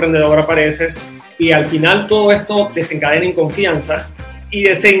 tú como emprendedor apareces, y al final todo esto desencadena en confianza, y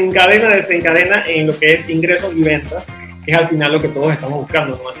desencadena en lo que es ingresos y ventas, que es al final lo que todos estamos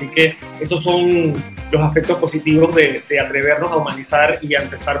buscando, ¿no? Así que esos son los aspectos positivos de atrevernos a humanizar y a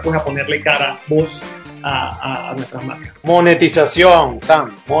empezar pues a ponerle cara, voz a nuestras marcas. Monetización,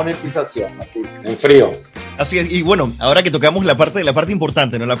 Sam, monetización, así, en frío. Así es, y bueno, ahora que tocamos la parte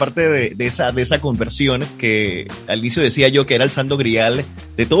importante, ¿no? La parte de esa conversión que al inicio decía yo que era el santo grial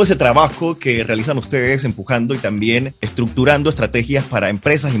de todo ese trabajo que realizan ustedes empujando y también estructurando estrategias para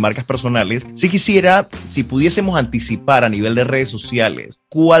empresas y marcas personales. Sí quisiera, si pudiésemos anticipar a nivel de redes sociales,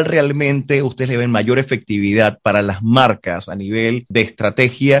 ¿cuál realmente ustedes le ven mayor efectividad para las marcas a nivel de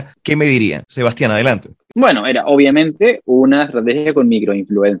estrategia? ¿Qué me dirían? Sebastián, adelante. Bueno, era obviamente una estrategia con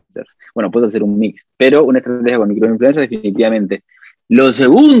microinfluencers. Bueno, puedes hacer un mix, pero una estrategia con microinfluencers definitivamente. Lo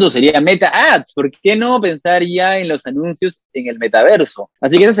segundo sería Meta Ads. ¿Por qué no pensar ya en los anuncios en el metaverso?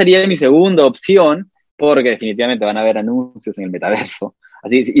 Así que esa sería mi segunda opción, porque definitivamente van a haber anuncios en el metaverso.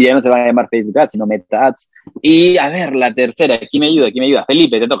 Así, y ya no se va a llamar Facebook Ads, sino Meta Ads. Y a ver, la tercera, aquí me ayuda.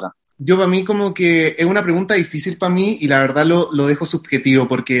 Felipe, te toca. Yo para mí como que es una pregunta difícil para mí y la verdad lo dejo subjetivo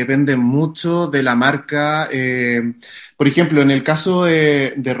porque depende mucho de la marca. Por ejemplo, en el caso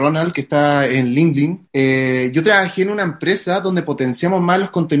de Ronald, que está en LinkedIn, yo trabajé en una empresa donde potenciamos más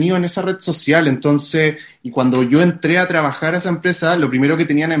los contenidos en esa red social. Entonces, y cuando yo entré a trabajar a esa empresa, lo primero que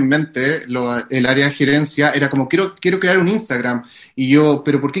tenían en mente el área de gerencia era como, quiero crear un Instagram. Y yo,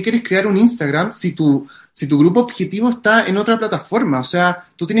 ¿pero por qué quieres crear un Instagram si tu grupo objetivo está en otra plataforma? O sea,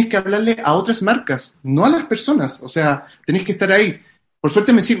 tú tienes que hablarle a otras marcas, no a las personas. O sea, tenés que estar ahí. Por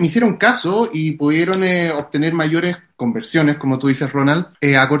suerte me hicieron caso y pudieron obtener mayores conversiones, como tú dices, Ronald,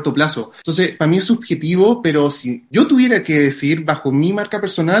 a corto plazo. Entonces, para mí es subjetivo, pero si yo tuviera que decidir bajo mi marca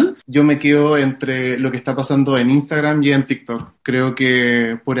personal, yo me quedo entre lo que está pasando en Instagram y en TikTok. Creo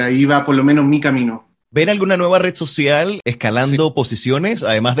que por ahí va por lo menos mi camino. ¿Ven alguna nueva red social escalando Sí. posiciones,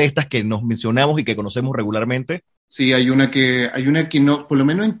 además de estas que nos mencionamos y que conocemos regularmente? Sí, hay una que no, por lo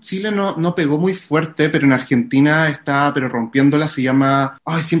menos en Chile no pegó muy fuerte, pero en Argentina está, pero rompiéndola, se llama,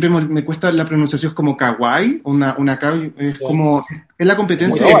 ay, siempre me cuesta la pronunciación, es como Kawaii, es Sí. como, es la Muy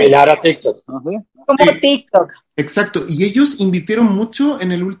competencia. similar a TikTok. ¿No sé? Como Sí, TikTok. exacto, y ellos invirtieron mucho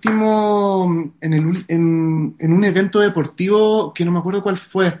en el último, en un evento deportivo que no me acuerdo cuál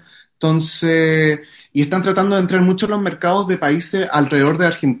fue. Entonces, y están tratando de entrar mucho en los mercados de países alrededor de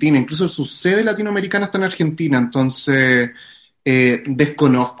Argentina, incluso su sede latinoamericana está en Argentina. Entonces,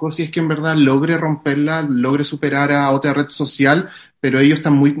 desconozco si es que en verdad logre romperla, logre superar a otra red social, pero ellos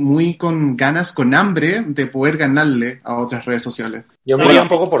están muy con ganas, con hambre de poder ganarle a otras redes sociales. Yo me iría Bueno, un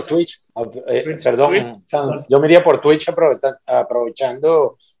poco por Twitch. Twitch. Perdón, Sam, Vale. yo me iría por Twitch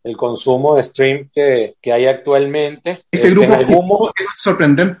aprovechando el consumo de stream que hay actualmente. Ese En grupo algún objetivo es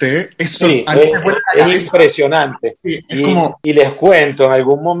sorprendente, ¿eh? Sí, A mí me vuela la es cabeza. impresionante. Sí, es como, Y les cuento, en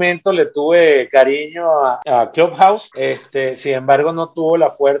algún momento le tuve cariño a Clubhouse, sin embargo no tuvo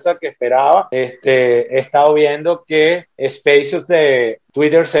la fuerza que esperaba. He estado viendo que Spaces de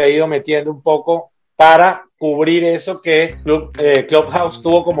Twitter se ha ido metiendo un poco para cubrir eso que Clubhouse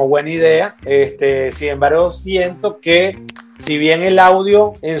tuvo como buena idea. Sin embargo, siento que si bien el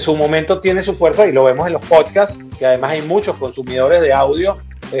audio en su momento tiene su fuerza, y lo vemos en los podcasts, que además hay muchos consumidores de audio,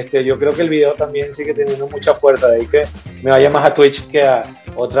 yo creo que el video también sigue teniendo mucha fuerza, de ahí que me vaya más a Twitch que a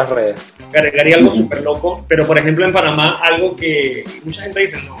otras redes. Agregaría algo súper loco, pero por ejemplo en Panamá, algo que mucha gente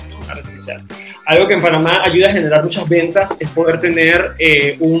dice, no, la red social. Algo que en Panamá ayuda a generar muchas ventas es poder tener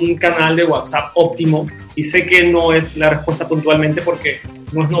un canal de WhatsApp óptimo. Y sé que no es la respuesta puntualmente porque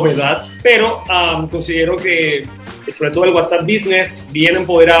no es novedad, pero considero que sobre todo el WhatsApp Business, bien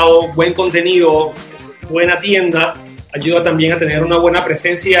empoderado, buen contenido, buena tienda, ayuda también a tener una buena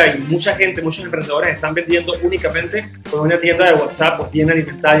presencia y mucha gente, muchos emprendedores están vendiendo únicamente con una tienda de WhatsApp pues bien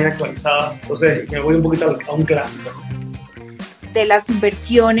alimentada, bien actualizada. Entonces me voy un poquito a un clásico, ¿no? De las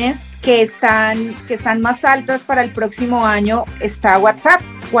inversiones que están más altas para el próximo año está WhatsApp,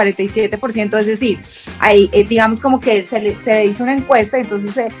 47%, es decir, hay, digamos como que se le hizo una encuesta,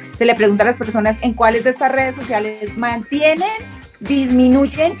 entonces se le pregunta a las personas en cuáles de estas redes sociales mantienen,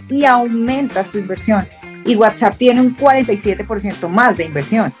 disminuyen y aumentas tu inversión. Y WhatsApp tiene un 47% más de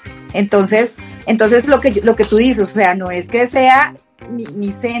inversión. Entonces lo que tú dices, o sea, no es que sea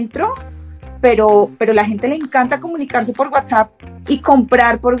mi centro, pero la gente le encanta comunicarse por WhatsApp y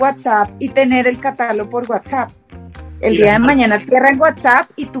comprar por WhatsApp y tener el catálogo por WhatsApp. El día de mañana cierran WhatsApp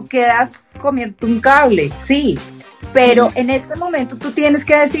y tú quedas comiendo un cable, sí, pero en este momento tú tienes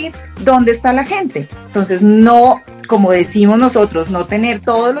que decir dónde está la gente. Entonces no, como decimos nosotros, no tener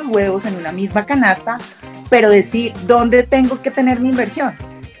todos los huevos en una misma canasta, pero decir dónde tengo que tener mi inversión.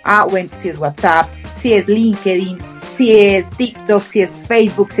 Ah, bueno, si es WhatsApp, si es LinkedIn, si es TikTok, si es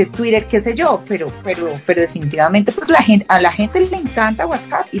Facebook, si es Twitter, qué sé yo, pero definitivamente pues a la gente le encanta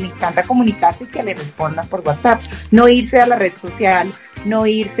WhatsApp y le encanta comunicarse y que le respondan por WhatsApp, no irse a la red social, no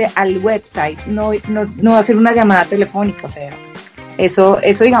irse al website, no hacer una llamada telefónica, o sea, eso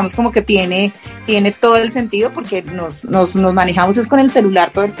digamos como que tiene todo el sentido porque nos manejamos es con el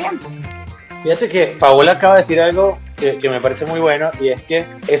celular todo el tiempo. Fíjate que Paola acaba de decir algo que me parece muy bueno, y es que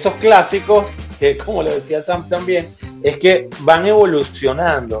esos clásicos, que como lo decía Sam también, es que van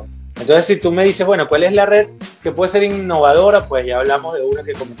evolucionando. Entonces, si tú me dices, bueno, ¿cuál es la red que puede ser innovadora? Pues ya hablamos de una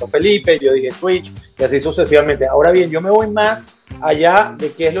que comentó Felipe, yo dije Twitch, y así sucesivamente. Ahora bien, yo me voy más allá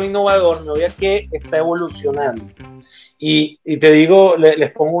de qué es lo innovador, me voy a qué está evolucionando. Y te digo,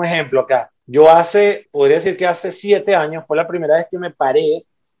 les pongo un ejemplo acá. Podría decir que hace 7 años fue la primera vez que me paré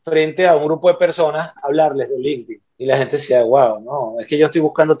frente a un grupo de personas a hablarles de LinkedIn. Y la gente decía, wow, no, es que yo estoy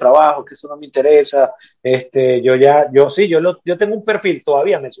buscando trabajo, que eso no me interesa. Yo tengo un perfil,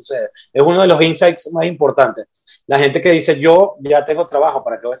 todavía me sucede. Es uno de los insights más importantes. La gente que dice, yo ya tengo trabajo,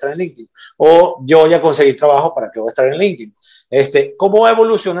 ¿para qué voy a estar en LinkedIn? O yo ya conseguí trabajo, ¿para qué voy a estar en LinkedIn? ¿Cómo va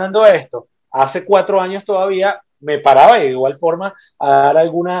evolucionando esto? Hace 4 años todavía me paraba de igual forma a dar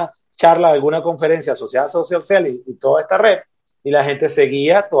alguna charla, alguna conferencia asociada a Social Selling y toda esta red, y la gente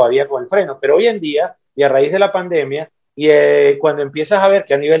seguía todavía con el freno. Pero hoy en día, y a raíz de la pandemia, y cuando empiezas a ver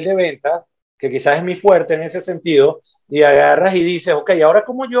que a nivel de ventas, que quizás es mi fuerte en ese sentido, y agarras y dices, ok, ahora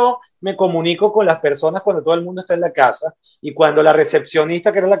cómo yo me comunico con las personas cuando todo el mundo está en la casa y cuando la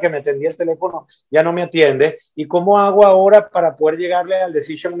recepcionista, que era la que me atendía el teléfono, ya no me atiende, y cómo hago ahora para poder llegarle al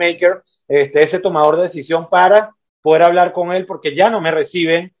decision maker, ese tomador de decisión, para poder hablar con él, porque ya no me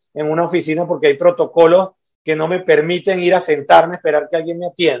reciben en una oficina porque hay protocolos que no me permiten ir a sentarme, esperar que alguien me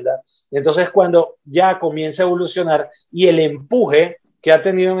atienda. Entonces, cuando ya comienza a evolucionar y el empuje que ha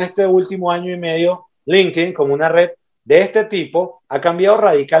tenido en este último año y medio LinkedIn como una red de este tipo, ha cambiado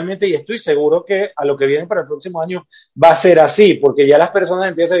radicalmente, y estoy seguro que a lo que viene para el próximo año va a ser así, porque ya las personas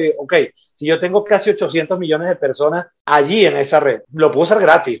empiezan a decir, ok, si yo tengo casi 800 millones de personas allí en esa red, lo puedo usar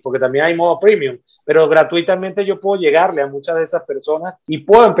gratis, porque también hay modo premium, pero gratuitamente yo puedo llegarle a muchas de esas personas y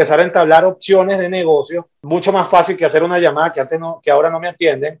puedo empezar a entablar opciones de negocio mucho más fácil que hacer una llamada que antes no, que ahora no me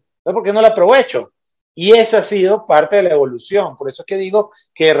atienden. Entonces, ¿por qué no la aprovecho? Y esa ha sido parte de la evolución. Por eso es que digo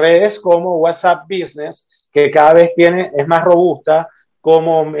que redes como WhatsApp Business, que cada vez es más robusta,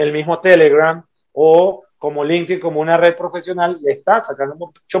 como el mismo Telegram o como LinkedIn, como una red profesional, le está sacando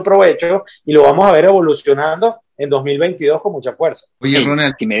mucho provecho, y lo vamos a ver evolucionando en 2022 con mucha fuerza. Oye, Hey,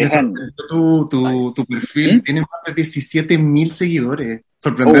 Ronald, si me dejan... tu perfil tiene más de 17.000 seguidores.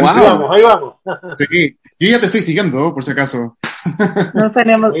 Sorprendente. Oh, wow. Ahí vamos. Sí, yo ya te estoy siguiendo, por si acaso. Nos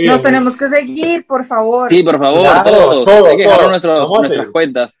tenemos que seguir, por favor. Sí, por favor, Claro, todos. Hay que agarrar Vamos a nuestras seguir.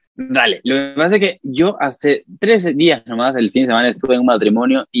 cuentas. Dale, lo que pasa es que yo hace 13 días nomás, el fin de semana, estuve en un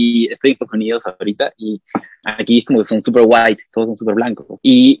matrimonio y estoy en Estados Unidos ahorita, y aquí es como que son super white, todos son super blancos.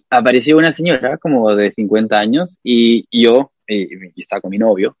 Y apareció una señora como de 50 años y yo estaba con mi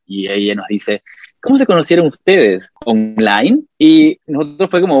novio, y ella nos dice, ¿cómo se conocieron ustedes? ¿Online? Y nosotros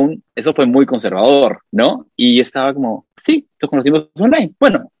fue como eso fue muy conservador, ¿no? Y yo estaba como, sí, nos conocimos online.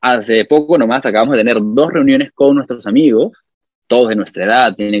 Bueno, hace poco nomás acabamos de tener 2 reuniones con nuestros amigos, todos de nuestra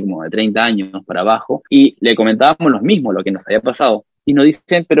edad, tiene como de 30 años para abajo, y le comentábamos lo mismo, lo que nos había pasado, y nos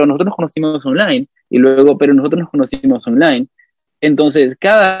dicen, pero nosotros nos conocimos online, y luego, pero nosotros nos conocimos online. Entonces,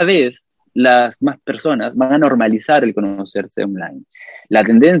 cada vez las más personas van a normalizar el conocerse online. La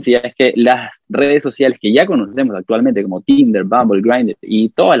tendencia es que las redes sociales que ya conocemos actualmente, como Tinder, Bumble, Grindr, y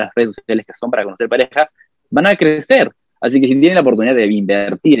todas las redes sociales que son para conocer pareja, van a crecer. Así que si tienen la oportunidad de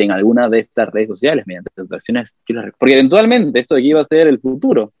invertir en alguna de estas redes sociales mediante transacciones, porque eventualmente esto de aquí va a ser el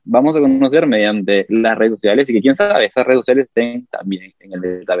futuro, vamos a conocer mediante las redes sociales, y que quién sabe, esas redes sociales estén también en el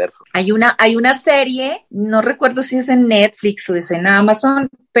metaverso. Hay una serie, no recuerdo si es en Netflix o es en Amazon,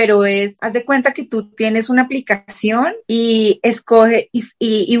 pero haz de cuenta que tú tienes una aplicación y escoge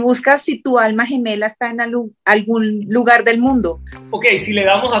y buscas si tu alma gemela está en algún lugar del mundo. Ok, si le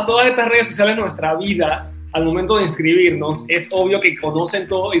damos a todas estas redes sociales nuestra vida, al momento de inscribirnos, es obvio que conocen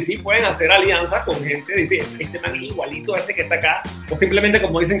todo y sí pueden hacer alianza con gente, decir, este man es igualito a este que está acá, o simplemente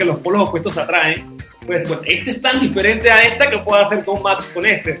como dicen que los polos opuestos se atraen, pues este es tan diferente a esta que puedo hacer con match con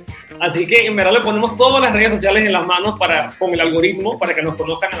este. Así que en verdad le ponemos todas las redes sociales en las manos con el algoritmo para que nos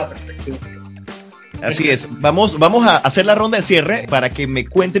conozcan a la perfección. Así es, vamos a hacer la ronda de cierre para que me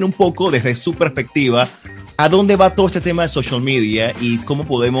cuenten un poco desde su perspectiva a dónde va todo este tema de social media y cómo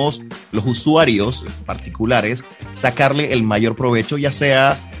podemos los usuarios particulares sacarle el mayor provecho, ya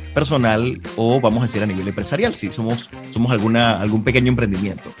sea personal o vamos a decir a nivel empresarial, si somos algún pequeño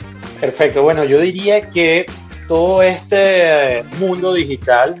emprendimiento. Perfecto, bueno, yo diría que todo este mundo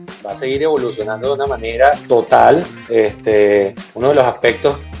digital va a seguir evolucionando de una manera total. Uno de los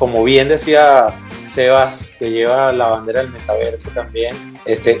aspectos, como bien decía Sebas, que lleva la bandera del metaverso también,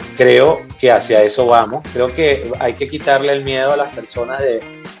 creo que hacia eso vamos. Creo que hay que quitarle el miedo a las personas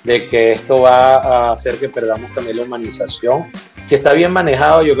de que esto va a hacer que perdamos también la humanización. Si está bien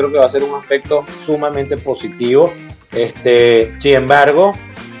manejado, yo creo que va a ser un aspecto sumamente positivo. Sin embargo,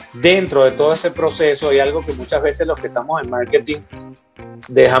 dentro de todo ese proceso hay algo que muchas veces los que estamos en marketing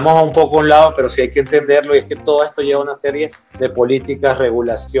dejamos un poco a un lado, pero sí hay que entenderlo, y es que todo esto lleva una serie de políticas,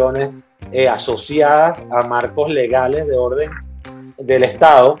 regulaciones asociadas a marcos legales de orden del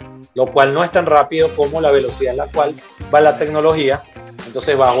Estado, lo cual no es tan rápido como la velocidad en la cual va la tecnología.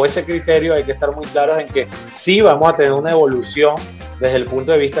 Entonces, bajo ese criterio hay que estar muy claros en que sí vamos a tener una evolución desde el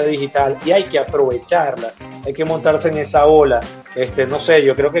punto de vista digital y hay que aprovecharla, hay que montarse en esa ola. No sé,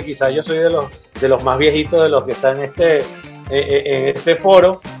 yo creo que quizás yo soy de los más viejitos de los que están en este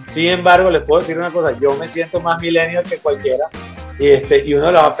foro, Sin embargo, les puedo decir una cosa, yo me siento más millennial que cualquiera y uno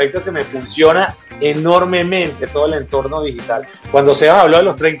de los aspectos que me funciona enormemente todo el entorno digital. Cuando Seba habló de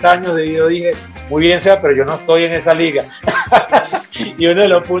los 30 años, yo dije, muy bien Seba, pero yo no estoy en esa liga. Y uno de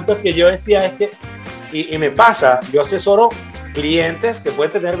los puntos que yo decía es que, y me pasa, yo asesoro clientes que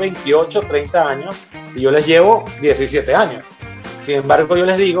pueden tener 28, 30 años y yo les llevo 17 años. Sin embargo, yo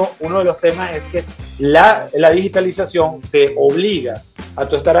les digo, uno de los temas es que la digitalización te obliga a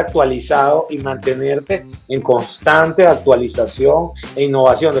tú estar actualizado y mantenerte en constante actualización e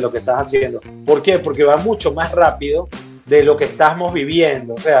innovación de lo que estás haciendo. ¿Por qué? Porque va mucho más rápido de lo que estamos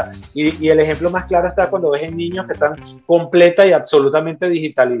viviendo. O sea, y el ejemplo más claro está cuando ves en niños que están completa y absolutamente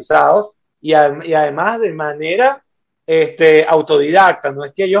digitalizados y además de manera autodidacta, no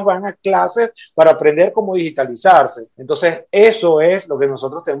es que ellos van a clases para aprender cómo digitalizarse. Entonces, eso es lo que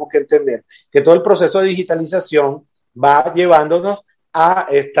nosotros tenemos que entender, que todo el proceso de digitalización va llevándonos a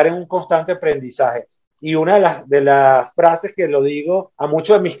estar en un constante aprendizaje. Y una de las frases que lo digo a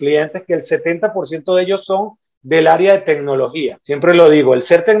muchos de mis clientes, que el 70% de ellos son del área de tecnología. Siempre lo digo, el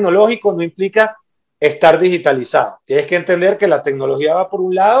ser tecnológico no implica estar digitalizado. Tienes que entender que la tecnología va por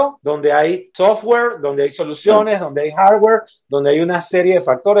un lado, donde hay software, donde hay soluciones, donde hay hardware, donde hay una serie de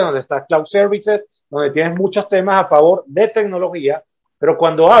factores, donde está cloud services, donde tienes muchos temas a favor de tecnología, pero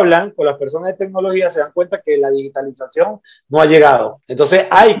cuando hablan con las personas de tecnología se dan cuenta que la digitalización no ha llegado. Entonces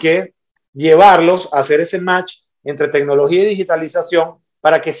hay que llevarlos a hacer ese match entre tecnología y digitalización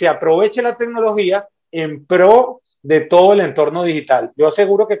para que se aproveche la tecnología en pro de todo el entorno digital. Yo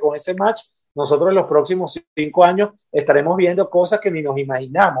aseguro que con ese match nosotros en los próximos 5 años estaremos viendo cosas que ni nos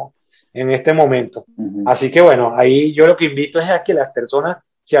imaginamos en este momento. Uh-huh. Así que bueno, ahí yo lo que invito es a que las personas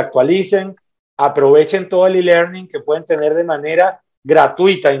se actualicen, aprovechen todo el e-learning que pueden tener de manera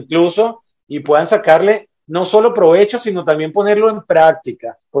gratuita incluso y puedan sacarle no solo provecho, sino también ponerlo en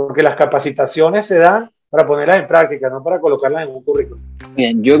práctica, porque las capacitaciones se dan para ponerlas en práctica, no para colocarlas en un currículum.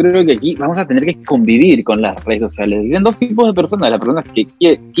 Bien, yo creo que aquí vamos a tener que convivir con las redes sociales. Existen dos tipos de personas: las personas que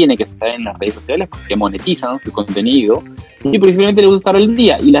tienen que estar en las redes sociales porque monetizan su contenido y principalmente les gusta estar el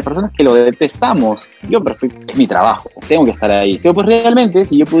día, y las personas que lo detestamos. Yo perfecto, es mi trabajo, tengo que estar ahí. Pero pues realmente,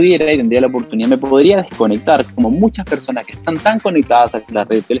 si yo pudiera y tendría la oportunidad, me podría desconectar, como muchas personas que están tan conectadas a las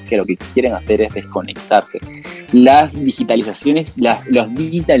redes sociales que lo que quieren hacer es desconectarse. Las digitalizaciones, los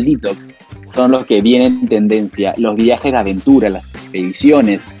digital detox son los que vienen en tendencia, los viajes de aventura, las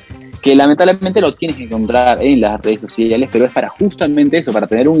expediciones, que lamentablemente lo tienes que encontrar en las redes sociales, pero es para justamente eso, para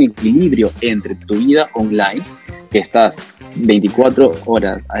tener un equilibrio entre tu vida online, que estás 24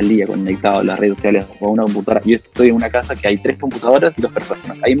 horas al día conectado a las redes sociales o a una computadora. Yo estoy en una casa que hay 3 computadoras y 2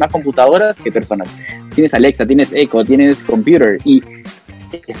 personas. Hay más computadoras que personas. Tienes Alexa, tienes Echo, tienes computer y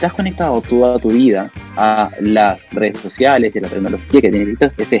estás conectado toda tu vida a las redes sociales y a la tecnología que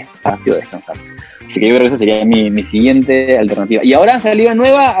necesitas ese espacio de descansar. Así que yo creo que esa sería mi siguiente alternativa. Y ahora ha salido una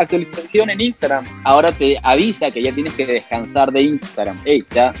nueva actualización en Instagram. Ahora te avisa que ya tienes que descansar de Instagram. Hey,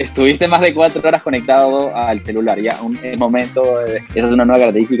 ya estuviste más de 4 horas conectado al celular. Ya es momento. Esa es una nueva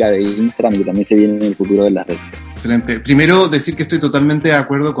característica de Instagram y que también se viene en el futuro de las redes. Excelente. Primero, decir que estoy totalmente de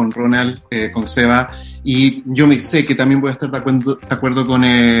acuerdo con Ronald, con Seba, y yo sé que también voy a estar de acuerdo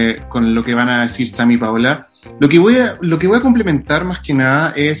con lo que van a decir Sam y Paola. Lo que voy a complementar más que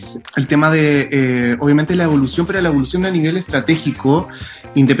nada es el tema de, obviamente, la evolución, pero la evolución a nivel estratégico,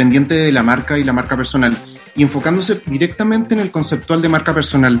 independiente de la marca y la marca personal, y enfocándose directamente en el conceptual de marca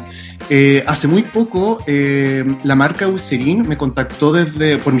personal. Hace muy poco, la marca Eucerin me contactó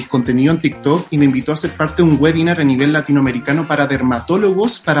por mis contenidos en TikTok y me invitó a ser parte de un webinar a nivel latinoamericano para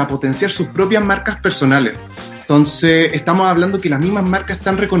dermatólogos para potenciar sus propias marcas personales. Entonces, estamos hablando que las mismas marcas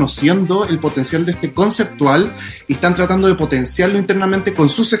están reconociendo el potencial de este conceptual y están tratando de potenciarlo internamente con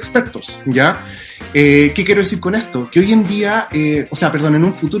sus expertos, ¿ya? ¿Qué quiero decir con esto? Que hoy en día, en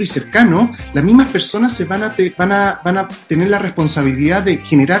un futuro y cercano, las mismas personas van a tener la responsabilidad de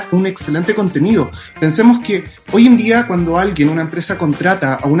generar un excelente contenido. Pensemos que hoy en día, cuando una empresa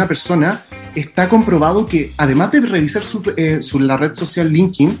contrata a una persona, está comprobado que además de revisar la red social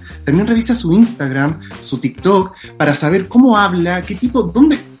LinkedIn, también revisa su Instagram, su TikTok, para saber cómo habla, qué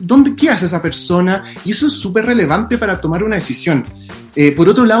hace esa persona, y eso es súper relevante para tomar una decisión. Por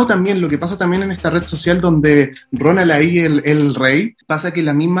otro lado, también lo que pasa también en esta red social donde Ronald ahí, el rey, pasa que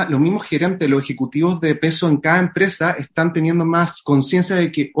los mismos gerentes, los ejecutivos de peso en cada empresa están teniendo más conciencia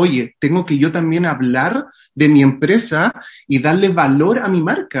de que, oye, tengo que yo también hablar de mi empresa y darle valor a mi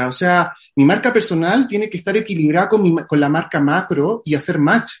marca. O sea, mi marca personal tiene que estar equilibrada con la marca macro y hacer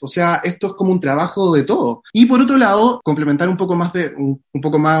match. O sea, esto es como un trabajo de todo. Y por otro lado, complementar un poco más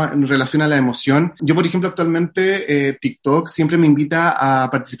en relación a la emoción. Yo, por ejemplo, actualmente TikTok siempre me invita día a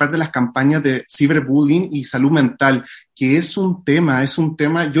participar de las campañas de ciberbullying y salud mental, que es un tema,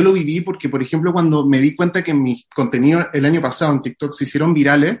 yo lo viví porque, por ejemplo, cuando me di cuenta que mis contenidos el año pasado en TikTok se hicieron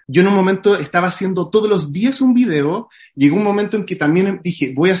virales, yo en un momento estaba haciendo todos los días un video, llegó un momento en que también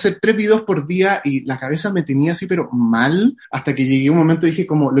dije, voy a hacer 3 videos por día y la cabeza me tenía así, pero mal, hasta que llegué a un momento y dije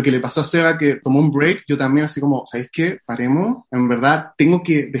como lo que le pasó a Seba, que tomó un break, yo también así como, ¿sabes qué? Paremos, en verdad tengo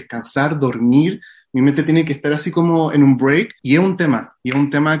que descansar, dormir, mi mente tiene que estar así como en un break, y es un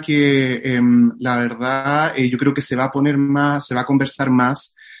tema que la verdad yo creo que se va a poner más, se va a conversar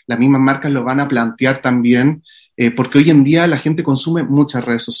más, las mismas marcas lo van a plantear también, porque hoy en día la gente consume muchas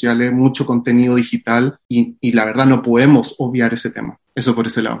redes sociales, mucho contenido digital, y la verdad no podemos obviar ese tema, eso por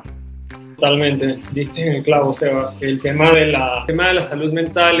ese lado. Totalmente, diste en el clavo, Sebas. El tema de la salud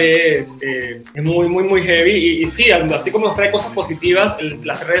mental es muy heavy y sí, así como nos trae cosas positivas,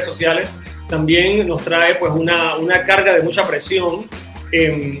 las redes sociales también nos trae pues una carga de mucha presión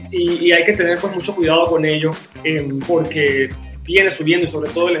y hay que tener pues mucho cuidado con ello porque viene subiendo y sobre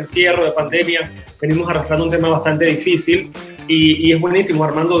todo el encierro de pandemia, venimos arrastrando un tema bastante difícil y es buenísimo.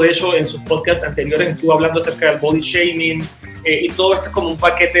 Armando, de hecho, en sus podcasts anteriores estuvo hablando acerca del body shaming, y todo esto es como un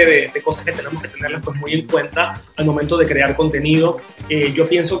paquete de cosas que tenemos que tenerlas pues muy en cuenta al momento de crear contenido. Yo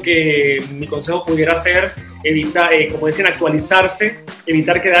pienso que mi consejo pudiera ser evitar, como decían, actualizarse,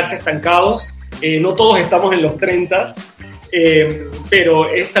 evitar quedarse estancados. No todos estamos en los 30, pero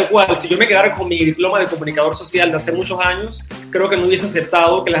es tal cual. Si yo me quedara con mi diploma de comunicador social de hace muchos años, creo que no hubiese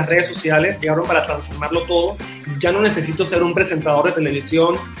aceptado que las redes sociales llegaron para transformarlo todo. Ya no necesito ser un presentador de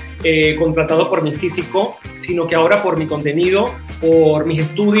televisión contratado por mi físico, sino que ahora por mi contenido, por mis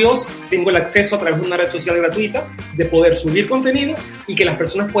estudios, tengo el acceso a través de una red social gratuita de poder subir contenido y que las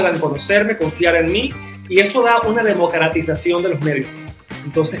personas puedan conocerme, confiar en mí, y eso da una democratización de los medios.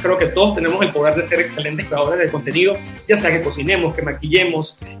 Entonces creo que todos tenemos el poder de ser excelentes creadores de contenido, ya sea que cocinemos, que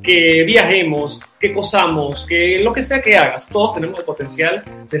maquillemos, que viajemos, que cosamos, que lo que sea que hagas, todos tenemos el potencial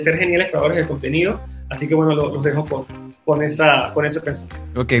de ser geniales creadores de contenido. Así que bueno, los dejo con ese pensamiento.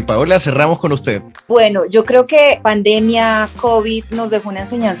 Ok, Paola, cerramos con usted. Bueno, yo creo que pandemia, COVID nos dejó una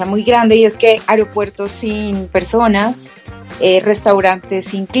enseñanza muy grande, y es que aeropuertos sin personas, restaurantes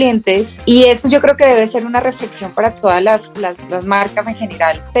sin clientes, y esto yo creo que debe ser una reflexión para todas las marcas en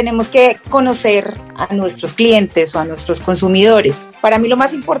general. Tenemos que conocer a nuestros clientes o a nuestros consumidores. Para mí lo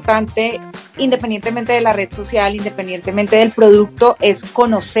más importante, independientemente de la red social, independientemente del producto, es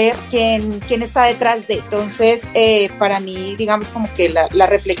conocer quién está detrás de. Entonces, para mí, digamos como que la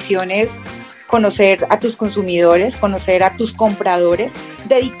reflexión es conocer a tus consumidores, conocer a tus compradores,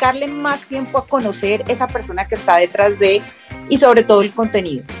 dedicarle más tiempo a conocer esa persona que está detrás de, y sobre todo el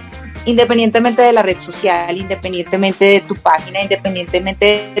contenido. Independientemente de la red social, independientemente de tu página,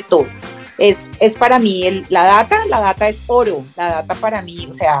 independientemente de todo. Es para mí la data es oro, la data para mí,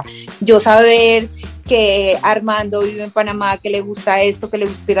 o sea, yo saber que Armando vive en Panamá, que le gusta esto, que le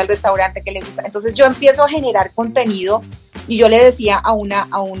gusta ir al restaurante, que le gusta, entonces yo empiezo a generar contenido, y yo le decía a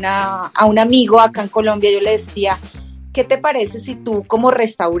un amigo acá en Colombia, yo le decía, ¿qué te parece si tú como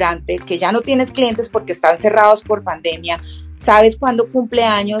restaurante, que ya no tienes clientes porque están cerrados por pandemia, sabes cuándo cumple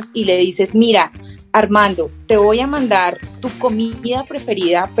años y le dices, mira, Armando, te voy a mandar tu comida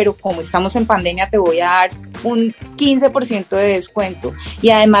preferida, pero como estamos en pandemia te voy a dar un 15% de descuento, y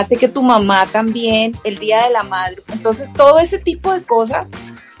además sé que tu mamá también, el Día de la Madre, entonces todo ese tipo de cosas,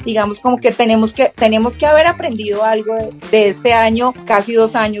 digamos como que tenemos que haber aprendido algo de este año, casi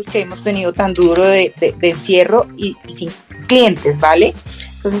 2 años que hemos tenido tan duro de encierro y sin clientes, ¿vale?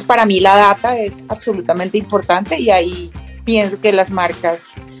 Entonces para mí la data es absolutamente importante, y ahí pienso que las marcas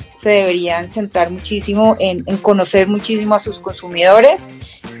se deberían centrar muchísimo en conocer muchísimo a sus consumidores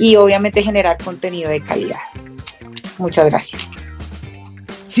y obviamente generar contenido de calidad. Muchas gracias.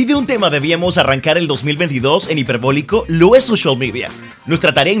 Si de un tema debíamos arrancar el 2022 en Hiperbólico, lo es social media.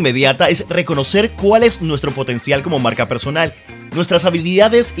 Nuestra tarea inmediata es reconocer cuál es nuestro potencial como marca personal, nuestras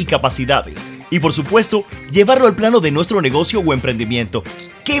habilidades y capacidades, y por supuesto, llevarlo al plano de nuestro negocio o emprendimiento.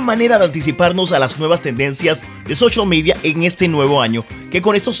 ¿Qué manera de anticiparnos a las nuevas tendencias de social media en este nuevo año que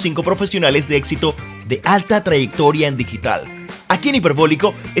con estos 5 profesionales de éxito de alta trayectoria en digital? Aquí en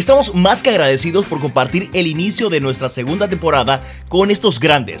Hiperbólico estamos más que agradecidos por compartir el inicio de nuestra segunda temporada con estos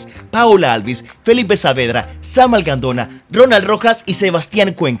grandes: Paola Alvis, Felipe Saavedra, Sam Algandona, Ronald Rojas y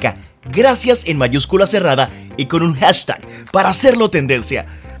Sebastián Cuenca. Gracias en mayúscula cerrada y con un hashtag para hacerlo tendencia.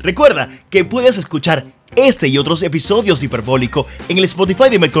 Recuerda que puedes escuchar este y otros episodios de Hiperbólico en el Spotify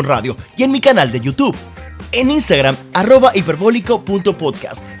de Melcon Radio y en mi canal de YouTube. en Instagram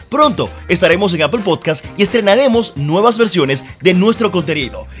 @hiperbólico.podcast. Pronto estaremos en Apple Podcast y estrenaremos nuevas versiones de nuestro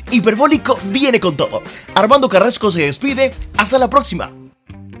contenido. Hiperbólico viene con todo. Armando Carrasco se despide. Hasta la próxima.